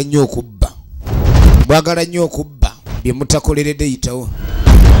mwagala nnyo okubba bye mutakoleredde yitawo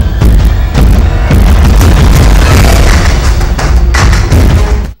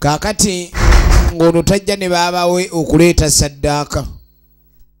kakati ng'ono tajja ne baabawe okuleeta saddaaka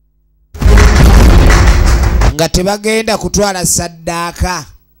nga tebagenda kutwala saddaaka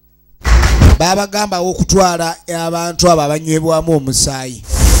babagamba okutwala abantu abo abanywebwamu omusaayi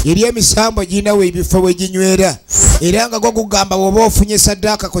eri emisambo girinawo ebifo bwe ginywera era nga gwo gugamba bw'oba ofunye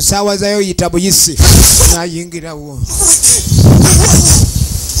saddaaka ku ssaawa zayo yita buyisi nayingirawo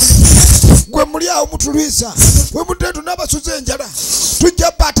gwe muli awo mutulwisa bwe muddeetu n'abasuza enjala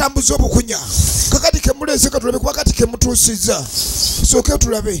tujja batambuza obukunya kakati ke muleese katulabe kuba kati ke mutuusizza tusooke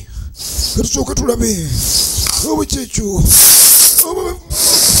tulabe obukyekyo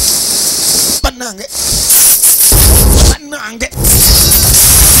bannange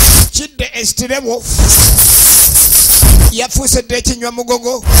kidde esitirebo yafuuse dde ekinywa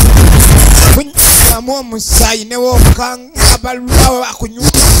mugogo kunyamu omusaayi newokangabalwawo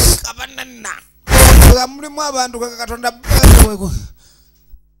akunywa kabanana nga mulimu abantu kakatonda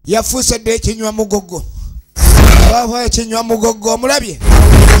yafuuse dde ekinywa mugogo waba ekinywa mugogo omulabye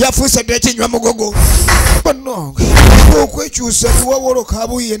yafuuse dde ekinywa mugogo bannange okwekyusa biwawolo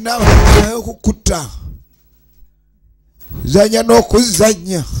kabuye naye okukutta zanya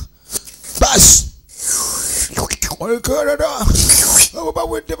n'okuzanya basi abo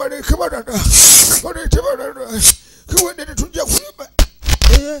bawedde baleke balala kiwedde tetujja kuyimba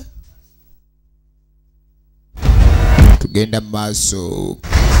tugenda mu maaso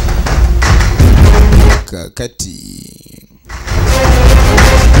kakati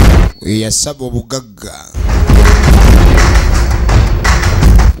yasaba obugagga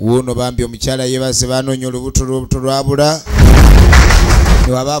wono bambi omukyala yeebase banoonya olubuto lwabula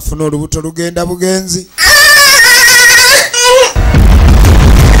newaba afuna olubuto lugenda bugenzi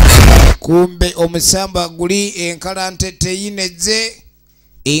kumbe omusamba guli enkalantette yineze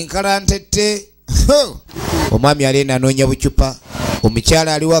enkalantette omwami alina anoonya bucupa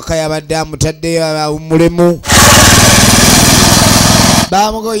omukyala ali waka yabadde amutaddeyo mulemu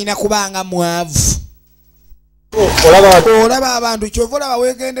bamugoyina kubanga mwavu olaba abantu kyova olaba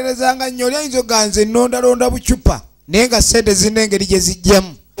wegenderezanga nnyo oli ayinza oganze ennondalonda bucupa naye nga sente zina engeri gye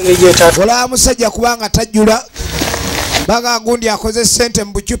zijjamu olaba musajja kubanga tajjula baga gundi akoze sente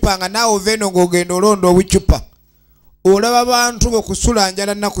mu bucupa nga naawe oveeno ng'ogenda olonda obucupa olaba bantu bekusula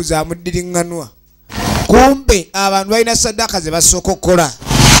njala nnaku za muddiriŋŋanwa kumbe abantu balina saddaaka ze basooka okukola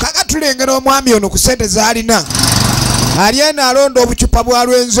kaka tulengera omwami ono ku sente z'alina ali eno alonda obucupa bwa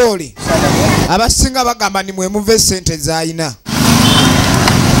lwenzooli abasinga bagamba ni mwemuve sente z'alina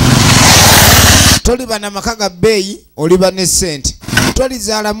toliba n'amaka ga bbeeyi oliba ne sente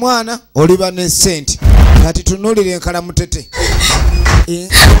tolizaala mwana oliba ne sente kati tunuulira enkalamutete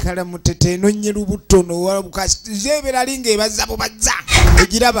enkalamutete enonye lubuto nozeebera linga ebazza bubazza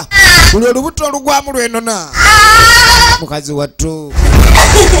egiraba buli olubuto olugwamu lwenona mukazi wattu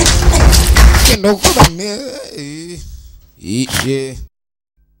genda okuba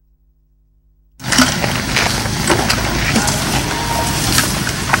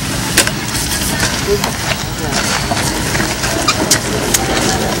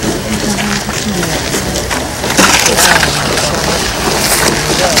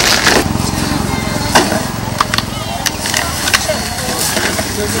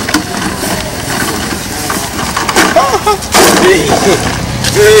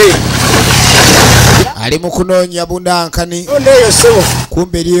ali mu kunoonya bunankani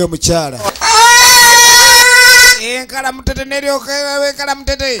kumbe eriyo omukyala enkalamutete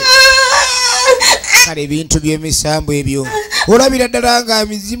neryokaenkalamutete kale ebintu by'emisambo ebyo olabira ddala nga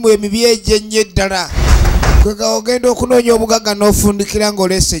mizimu emibi ejjennyo eddala kwega ogenda okunoonya obugagga n'ofundikira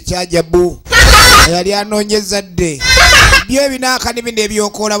ng'olese ekyajabu yali anoonyeza dde byo ebinankani bino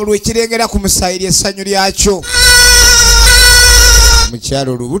ebyokoola buli wekirengera ku musayiri essanyu lyakyo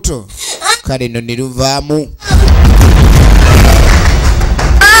mukyalo olubuto kale nno ne luvaamu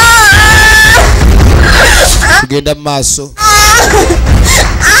tugenda mu maaso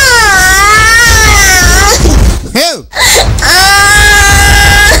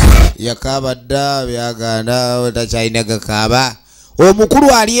yakaaba dda byaganda takyalina gakaaba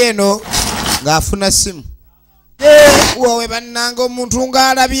omukulu ali eno ng'afuna simu wowe bannanga omuntu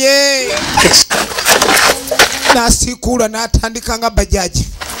ng'alabye n'asiikuula n'atandika nga bajaji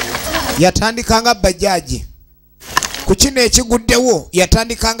yatandika nga bajaji ku kino ekiguddewo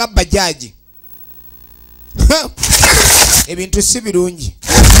yatandika nga bajaji ebintu si birungi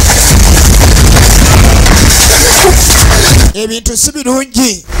ebintu si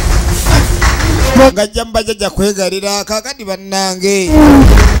birungi nga jjamba jjajja kwegalira kakati bannange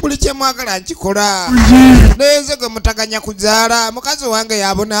buli kye mwagala nkikola neze gwe mutaganya kuzaala mukazi wange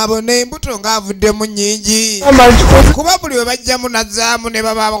yabonaabona embuto ng'avuddemu nnyingi kuba buli we bajjamu nazaamu ne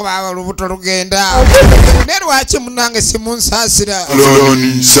baba olubuto lugenda ne lwaki munnange simunsaasira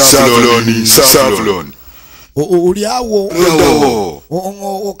oli awo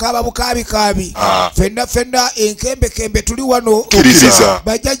okaba bukaabi fenna enkembekembe tuli wano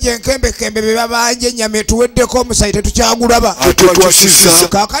bajjajja enkembekembe be babanja ennyama etuweddeko omusayi tetukyagulaba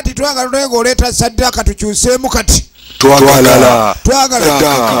kakati twagala nayenga oleeta saddaaka tukyuseemu kati twagala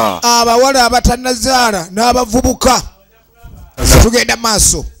abawala abatannazaala n'abavubuka tugenda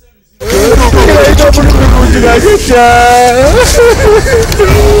maaso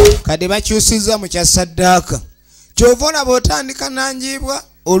kade bakyusiza mu kya saddaaka kyova olaba otandika nanjibwa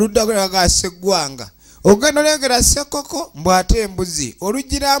oludda gulaga seggwanga ogenda olengera sekoko mbwate embuzi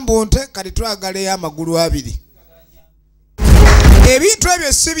olugira mbunte kati twagaleyo amagulu abiri ebintu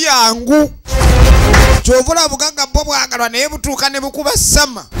ebyo si byangu kyova olaba bugagga bwo bwagalwa naye butuuka ne bukuba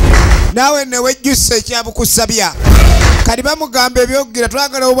sama naawe newejjusa ekyabukusabya kati bamugamba ebyogira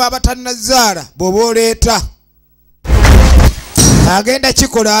twagala oba abatannazaala bw'oba oleeta agenda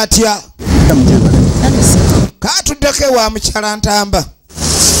kikola atya katuddeko ewa mukyala ntamba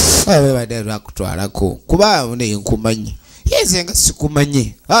awe badde lwakutwalako kuba naye nkumanyi yeze nga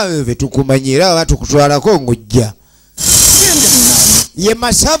sikumanyi awe be tukumanyi era aba tukutwalako ng'ojja ye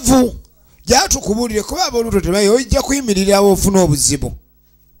masavu gyatukubuulire kuba ab'oluto tebaye ojja kuyimirirawo ofuna obuzibu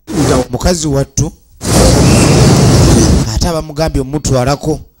mukazi wattu ate abamugambye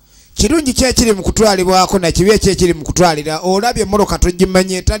omutwalako kirungi ki ekiri mu kutwalibwako nakibi eki ekiri mu kutwalira olabye emmoloka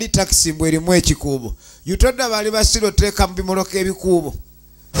togimanye etali takisi mbw erimu ekikuubo yutodda baali basira oteeka mu bimoloka ebikuubo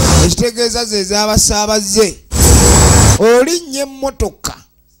ekitegeeza ze ez'abasaabaze olinnye emmotoka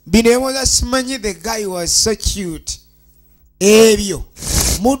bino emoza simanyi the guy was so cute ebyo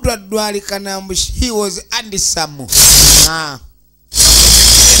mudwaddwalikanambush he was handsome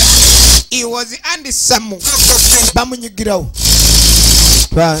he was handsome bamunyigirawo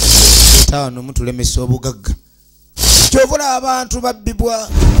tawano mutulemesa obugagga kyovula abantu babbibwa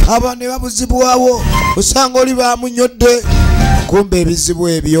aba ne babuzibwawo osanga oli bamunyodde kumbe ebizibu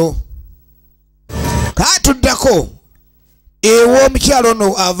ebyo katuddako ewo omukyalo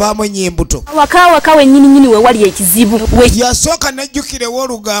ono avaamu ennyimbuto waka wennyini we wali ekizibu yasooka najjukirewo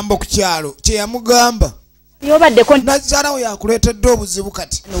olugambo ku kyalo kye yamugamba yobaddeko nazaalawo yakuleetedde obuzibu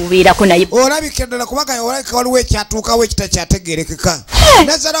kati nobeerako naye olabika ddala kubanga olabika waliwo ekyatuukawo ekitakyategerekeka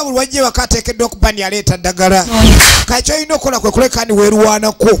nazaalawo buli wajja ewaka ateekeddwa okuba ndi aleeta ddagala kaki olina okukola kwe kuleka ni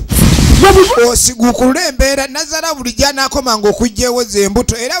weerwanako osiguukulula embeera nazaalawo bulijjo anaakomanga okugjewo ze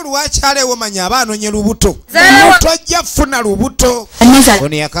embuto era lwakyaleewo manya aba anoonye lubuto tojja funa lubuto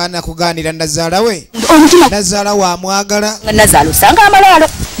ono yakaana kugaanira nazaala we nazaala waamwagala nazaala osanga amalaalo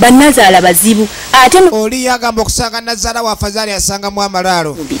bannazaala bazibu ate oli yagamba okusanga nazaala waafazaali asangamu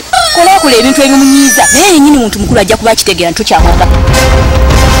amalaalo kolakola ebintu ebimunyiiza naye yennyini muntu mukulu ajja kuba akitegeera ntokyamwamba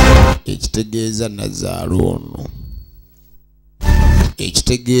ekitegeeza nazaala ono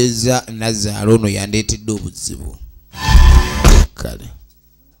ekitegeeza nazaala ono yandeetedde obuzibu kale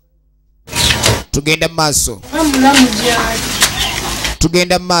tugenda mu maaso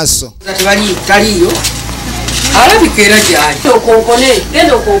tugenda mu maaso taliyo alabika era gyali okonkone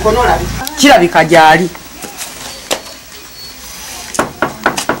genda okonkone olabi kirabika gyali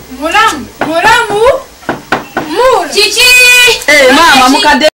mulamu kiki maama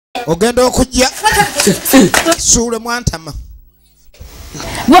mukadde ogenda okujja suule mwantama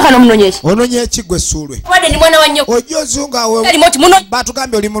gwekano munonyeki ononye ekigwe suulwe wadde ndi mwana wa nnyoko ojja ozunga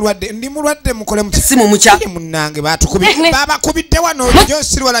batugambye oli mulwadde ndi mulwadde mukole musimu muca munnange babakubidde wano ojja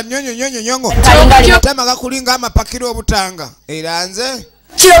osirwala nyonyonyonyonyongo tama gakulinga amapakiro obutanga era nze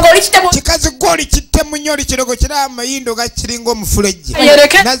kikazi gwoli kittemu nnyo oli kirogo kira amayindo gakiringa omufulejje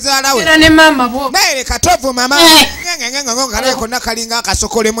nazaalawe naye leka tovu mama kalaye konna kalinga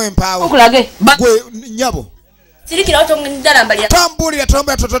akasokolemu empaawo gwe nyabo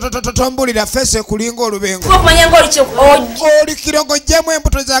tombulira fesi ekulinga olubengo oli kirogo jjemu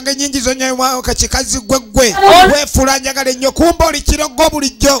embuto zange nyingi zonyoka kikazi gwe weefula njagala ennyo kumba oli kirogo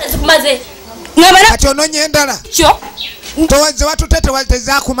bulijjo kati ononye endala towaze watute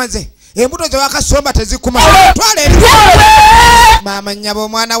tezakumaze embuto ze wakasomba tezikuma twale mama nyabo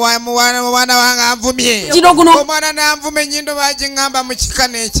mwana wange anvumye omwana nanvume nnyindo bagingamba mu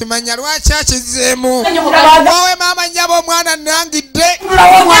kikana ekimanya lwaki akizeemu wowe mama nyabo omwana nangidde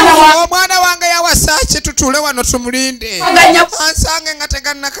omwana wange yawasa ki tutuule wano tumulinde ansange nga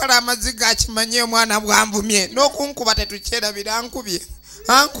tegannakala amaziga akimanye omwana bwanvumye n'okunkuba tetukyerabira ankubye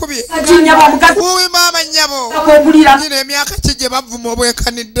uwi mama nyabo nyina emyaka ki gye bavuma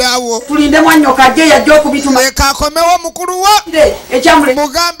obwekaniddeawo leka akomewo mukulu wa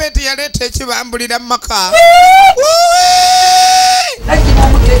mugambe nti yaleeta ekibambulira mu maka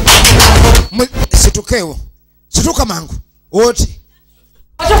situkeewo situka mangu oti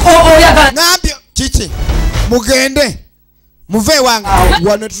ngambye kiki mugende muve wange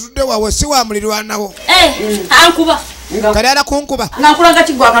wano tutudde wawe si wamulirwanawo ankuba kalala kunkuba nakulanga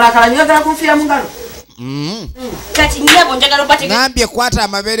kigwakalakala njagala kunfiira mu ngalo kati nyabo njagala opate ngambye kwata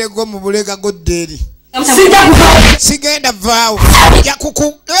amabere go mu bulega goddeeri sijja kuva sigenda vaawo nja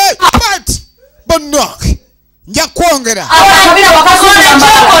kuku but bonok nja kwongera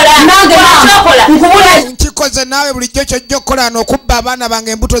nkikoze naawe bulijjo kyojja okukola n'okubba abaana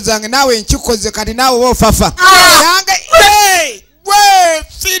bange embuto zange naawe nkikoze kati naawe oba ofafa nange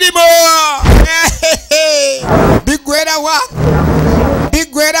firimu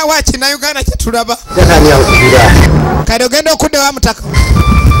bigwera wa kina Uganda kyetulaba kati ogenda okudde wa mutaka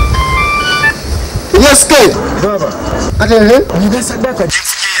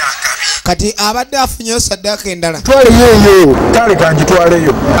kati abadde afunyeyo saddaaka endala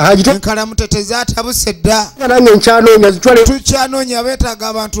nkalamutetezi atabuse dda tukyanoonya beetaaga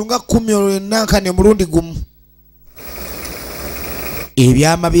abantu nga 10 olwenankane omulundi gumu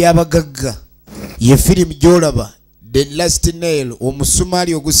ebyama by'abagagga ye firimu gy'olaba The Last Nail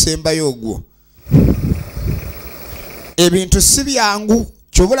omusumaali ogusembayo ogwo ebintu si byangu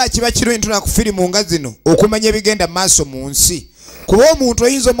kyobula kiba kirwintula ku firimu nga zino okumanya ebigenda maaso mu nsi kuba omuntu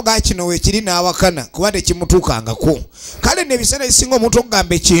oyinza omugaa kino weekiri n'awakana kuba tekimutuukangako kale n'ebiseera ebisinga omuntu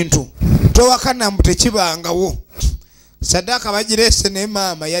okugamba ekintu towakana mbu tekibangawo saddaaka bagireese ne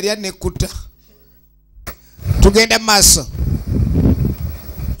maama yali anekkuta tugenda mu maaso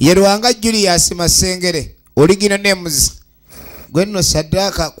ye Lwanga Julius Masengere oligino names gwe nno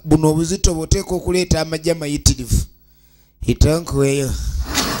saddaaka buno obuzito boteeka okuleeta amajja mayitirivu hitonkuweyo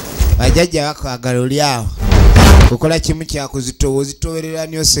bajjajja bakwagala oli awo okola kimu kyakuzitowa ozitowerera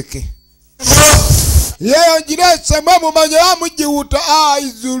nyoseke yeyo gireesemu mumanye wamugiwuta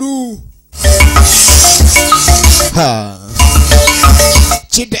izulu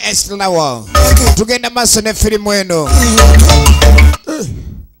Chide Eslawa tugenda maaso ne firimu eno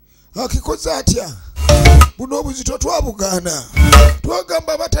akikoze atya buno obuzito twabugaana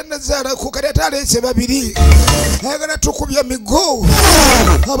twagamba batannazaalako kati ate aleese babiri ayagala tukubya migo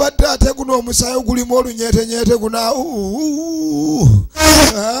abadde ate guno omusaayi gulimu olunyeetenyeete guna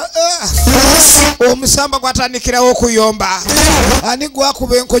omusamba gwatandikirawo okuyomba ani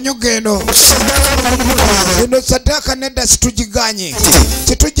gwakuba enkonyuga eno eno saddaaka nedda situgiganye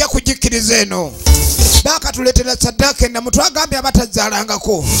kitujja kugikkiriza eno baakatuleetera saddaaka ennamu twagambye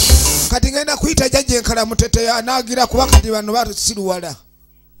abatazaalangako kati ngenda kuyita jjajja enkalamuteteya anaagira kuba kati bano batusiruwala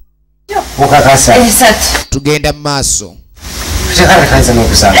tugenda mu maaso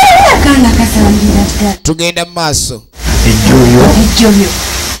tugenda mu maaso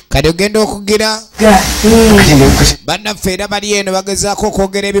kati ogenda okugira bannaffe era bali eno bagezaako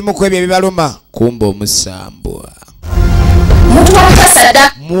okwogera ebimu ku ebyo ebibaluma kumba omusambwa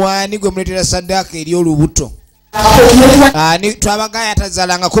mwani gwe muleetera saddaaka eri olubuto ani twabagaya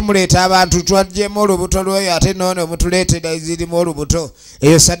atazaalangako muleeta abantu twagyemu olubuto lwoyo ate noono mutuleetera ezirimu olubuto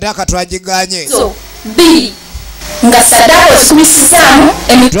eyo saddaaka twagiganye nga saddaaka okubisizaamu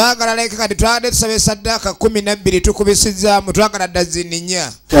twagala leke kati twabadde tusaba saddaaka 12 tukubisizaamu twagala ddazini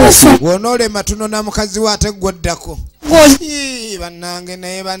 4 wonoolema tunona mukazi we ate gwoddako bannange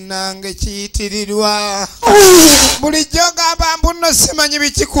naye bannange kiyitirirwa bulijjo gamba mbuno simanyi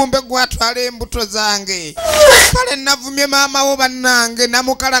bikikumbe gwatwala embuto zange kale navumye maama wo bannange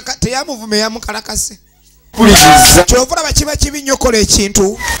namukalaka teyamuvume yamukalakase kyovula bakiba kibi nnyo kola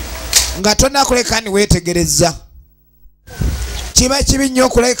ekintu nga tonakuleka ni weetegereza kiba kibi nnyo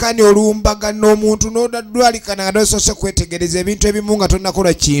okuleka ni olumbaga n'omuntu n'odaddwalikana nga nosoose kwetegereza ebintu ebimu nga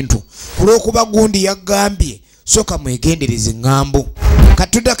tonakola kintu kulw'okuba gundi yagambye soka mwegendereze ngambo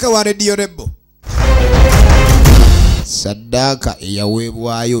katuddako wa Radio Rebel saddaaka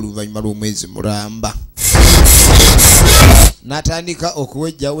eyaweebwayo oluvannyuma lw'omwezi mulamba n'atandika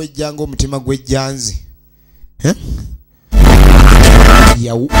okuwejjawejja ng'omutima gw'ejjanzi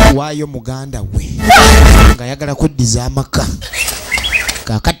yawaayo muganda we ng'ayagala kuddiza amaka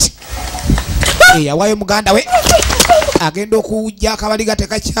kakati yawayo muganda we agenda okujja akabali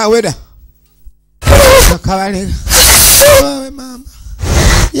gatekakyawera akabali wawe mama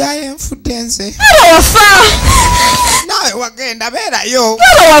yaye nfudde nze nawe wagenda beerayo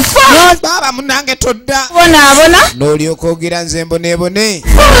baba munange todda n'olyoka ogira nze mbonebone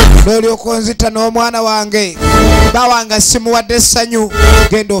n'olyoka onzita n'omwana wange bawange simuwadde essanyu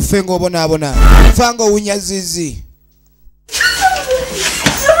genda ofe ng'obonaabona fanga owunyazizi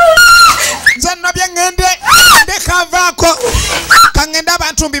nze nno bye ŋŋende ndekavaako kaŋŋende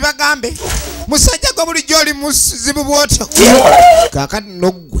abantu mbibagambe musajja gwe bulijjo oli muzibu bwotyo kaakati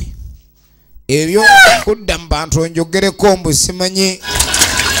noggwe ebyo kudda mu bantu onjogereko mbu simanyi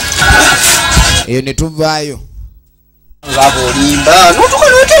eyo ne tuvaayo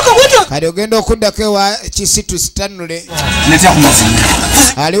kati ogenda okuddako ewa kisitu sitanule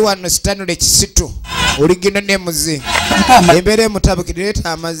ali wano sitanule kisitu oligino nemuzi embeera emutabukire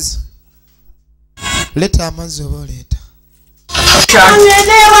leeta amazzi leta amazzi oba oleeta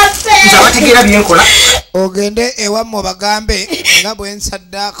ogende ewammwe obagambe nga bwe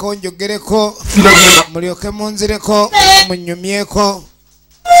nsaddaako njogereko mulyoke munzireko munyumyeko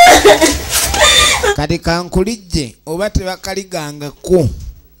kati kankulijje oba tebakaligangako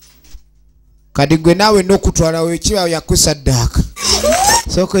kati gwe naawe n'okutwalawo ekibawo yakusaddaaka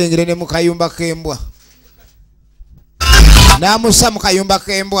sooka oyingire ne mu kayumba k'embwa n'amussa mu kayumba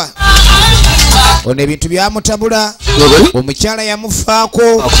k'embwa ono ebintu byamutabula omukyala yamufaako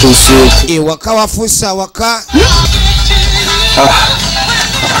ewaka wafuusa awaka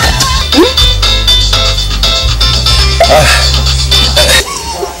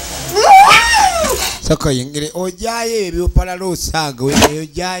sooka oyingire ojaayo ebyopalala osaaga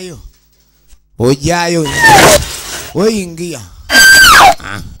ojaayo ojaayo oyingiya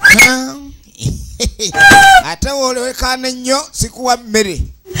ate woolekana ennyo sikuwa mmere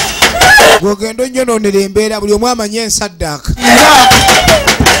gwogenda onnyonoonera embeera buli omu amanye ensaddaaka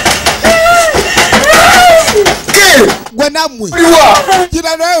gwe nammwe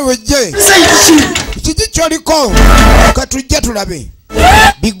gira nawe wejje kiki kyoliko katujje tulabe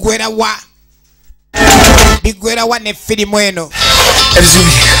biggwera wa ne firimu eno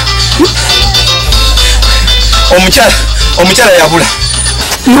omukyala yabula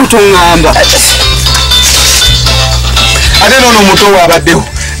notoŋŋamba ate noono omuto waabaddewo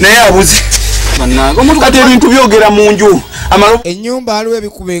naye abuze kati ebintu byogera mu nju ennyumba waliwo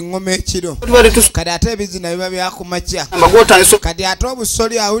ebikuba eŋŋoma ekiro kati ate ebizina biba byakumakya kati ate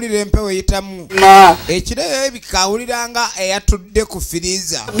obusoli awulira empewo eyitamu ekiro ebika awuliranga eyatudde ku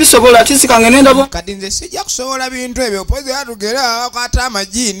firiza bisobola ati sikange nendabo kati nze sijja kusobola bintu ebyo opozi atugera ate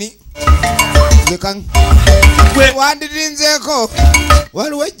amajiini wandirinzeeko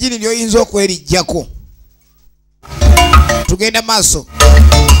waliwo ejjini lyoyinza okwerijjako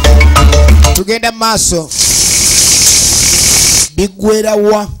tugenda maaso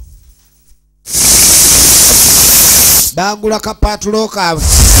biggwerawa bagula kapatulo kaabwe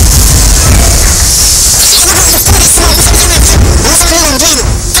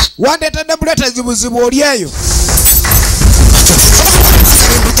wandeetadde buleta zibuzibu oli eyo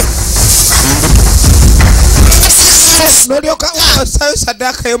n'olyoka osayo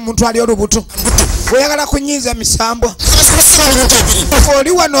saddaaka y'omuntu ali olubuto oyagala kunyiiza misambwa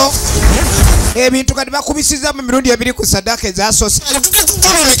oli wano ebintu kati bakubisiza mu mirundi ebiri ku saddaaka ezasoose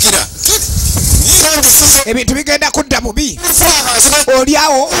ebintu bigenda kudda bubi oli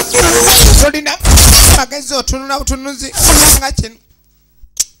awo tolina magezi otunula butunuzi nga kino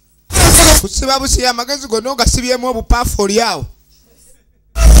kusiba busiya amagezi gonna ogasibyemu obupaafu oli awo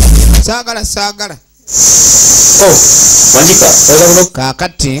saagala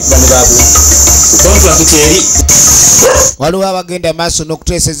kaakati waliwo abagenda maaso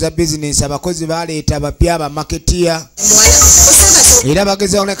n'okuteeseza bizinensi abakozi baleeta abapya abamaketiya era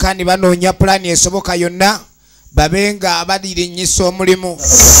bagezawo ne kandi banoonya pulaani esoboka yonna babe nga badirinyisa omulimu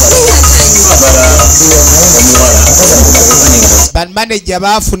bamaneja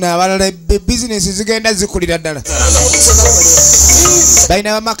baafuna abalala bizinensi zigenda zikulira ddala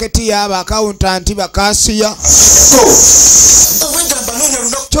balina bamaketiya baakawuntanti bakasiya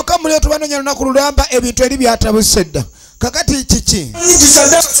kyokka mulio tubanoonya lunaku lulamba ebintu eri byatabuse dda kakati kiki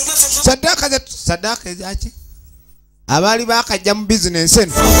saddaaka ezaki abaali bakajja mu bizinensi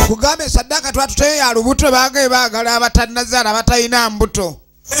eno kugambe saddaaka twatuteyo ya lubuto bagaye baagala abatanazaala abatalina mbuto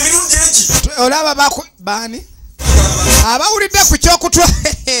olaba baani abawulidde ku kyokutwa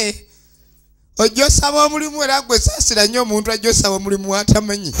ojja osaba omulimu era gwe saasira nnyo omuntu ajja osaba omulimu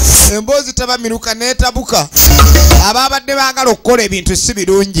atamanyi emboozi tabamiruka n'etabuka ababadde baagala okukola ebintu si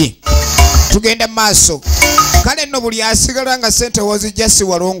birungi tugenda mu maaso kale nno buli asigala nga sente wozijja si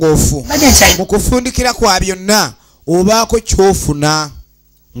walongoofu mu kufundikira kwa byonna obaako kyofuna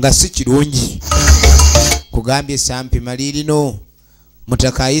nga si kirungi kugambye sampima lirino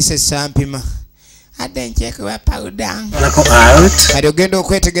mutaka ayise sampima adde nkyekuwa pawuda kati ogenda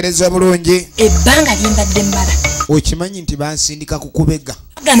okwetegereza bulungi ebbanga lyembadde mmala okimanyi nti bansindika ku kubega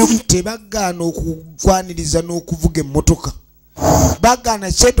tebagaana okukwaniriza n'okuvuga emmotoka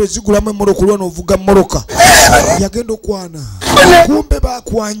bagaana sente zigulamu emmoloka olwa n'ovuga mmoloka yagenda okwana kumbe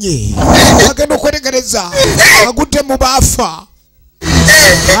bakwanye agenda okwetegereza agudde mu baafa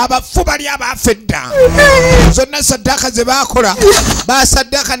abafu bali abaafa edda zonna saddaaka ze baakola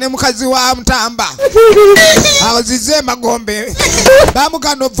basaddaaka ne mukazi wa Mutamba awo zize emagombe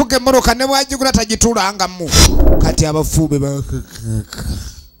bamugaana ovuga emmoloka ne bwagigula tagituulangamu kati abafu be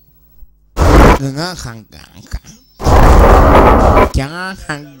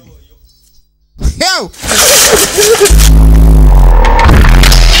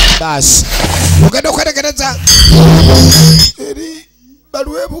basi ogenda okwetegereza eri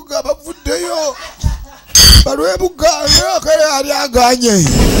balwebuga bavuddeyo balwebuga akale ali aganye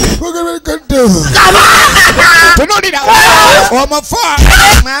tunulira omufa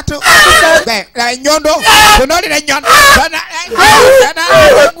matu enyondo tunulira enyondo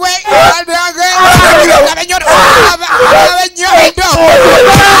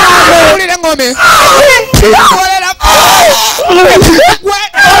tunulira ngome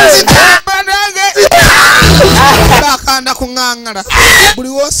bakanda kungangala buli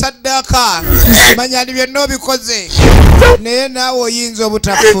wosaddaka manyani byonna obikoze naye naawe oyinza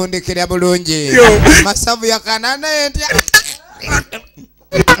obutafundikira bulungi masavu yakanana entya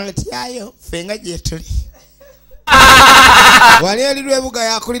tyayo fenga gyetuli wali eri Lwebuga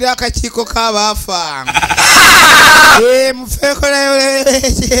yakulira akakiiko k'abaafa mufeekoleyo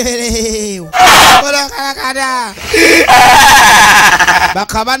olakalakada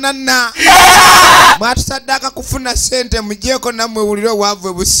bakabanana mwatusaddaka kufuna sente mugyeko nammwe wulire obwavu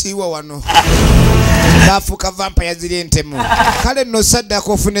ebusiiwa wano bafuuka vampaya ziri entemu kale nno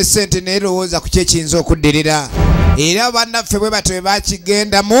saddaka ofune sente naye lowooza ku kyekiyinza okuddirira era bannaffe bwe batyo bwe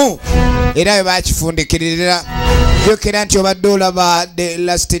bakigendamu era bwe bakifundikirira jokera nti obadde olaba the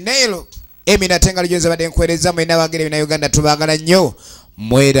last nail Emmy natenga lijonze badde nkwereza mwena bagere bina Uganda tubaagala nnyo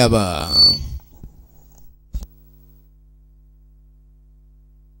mweraba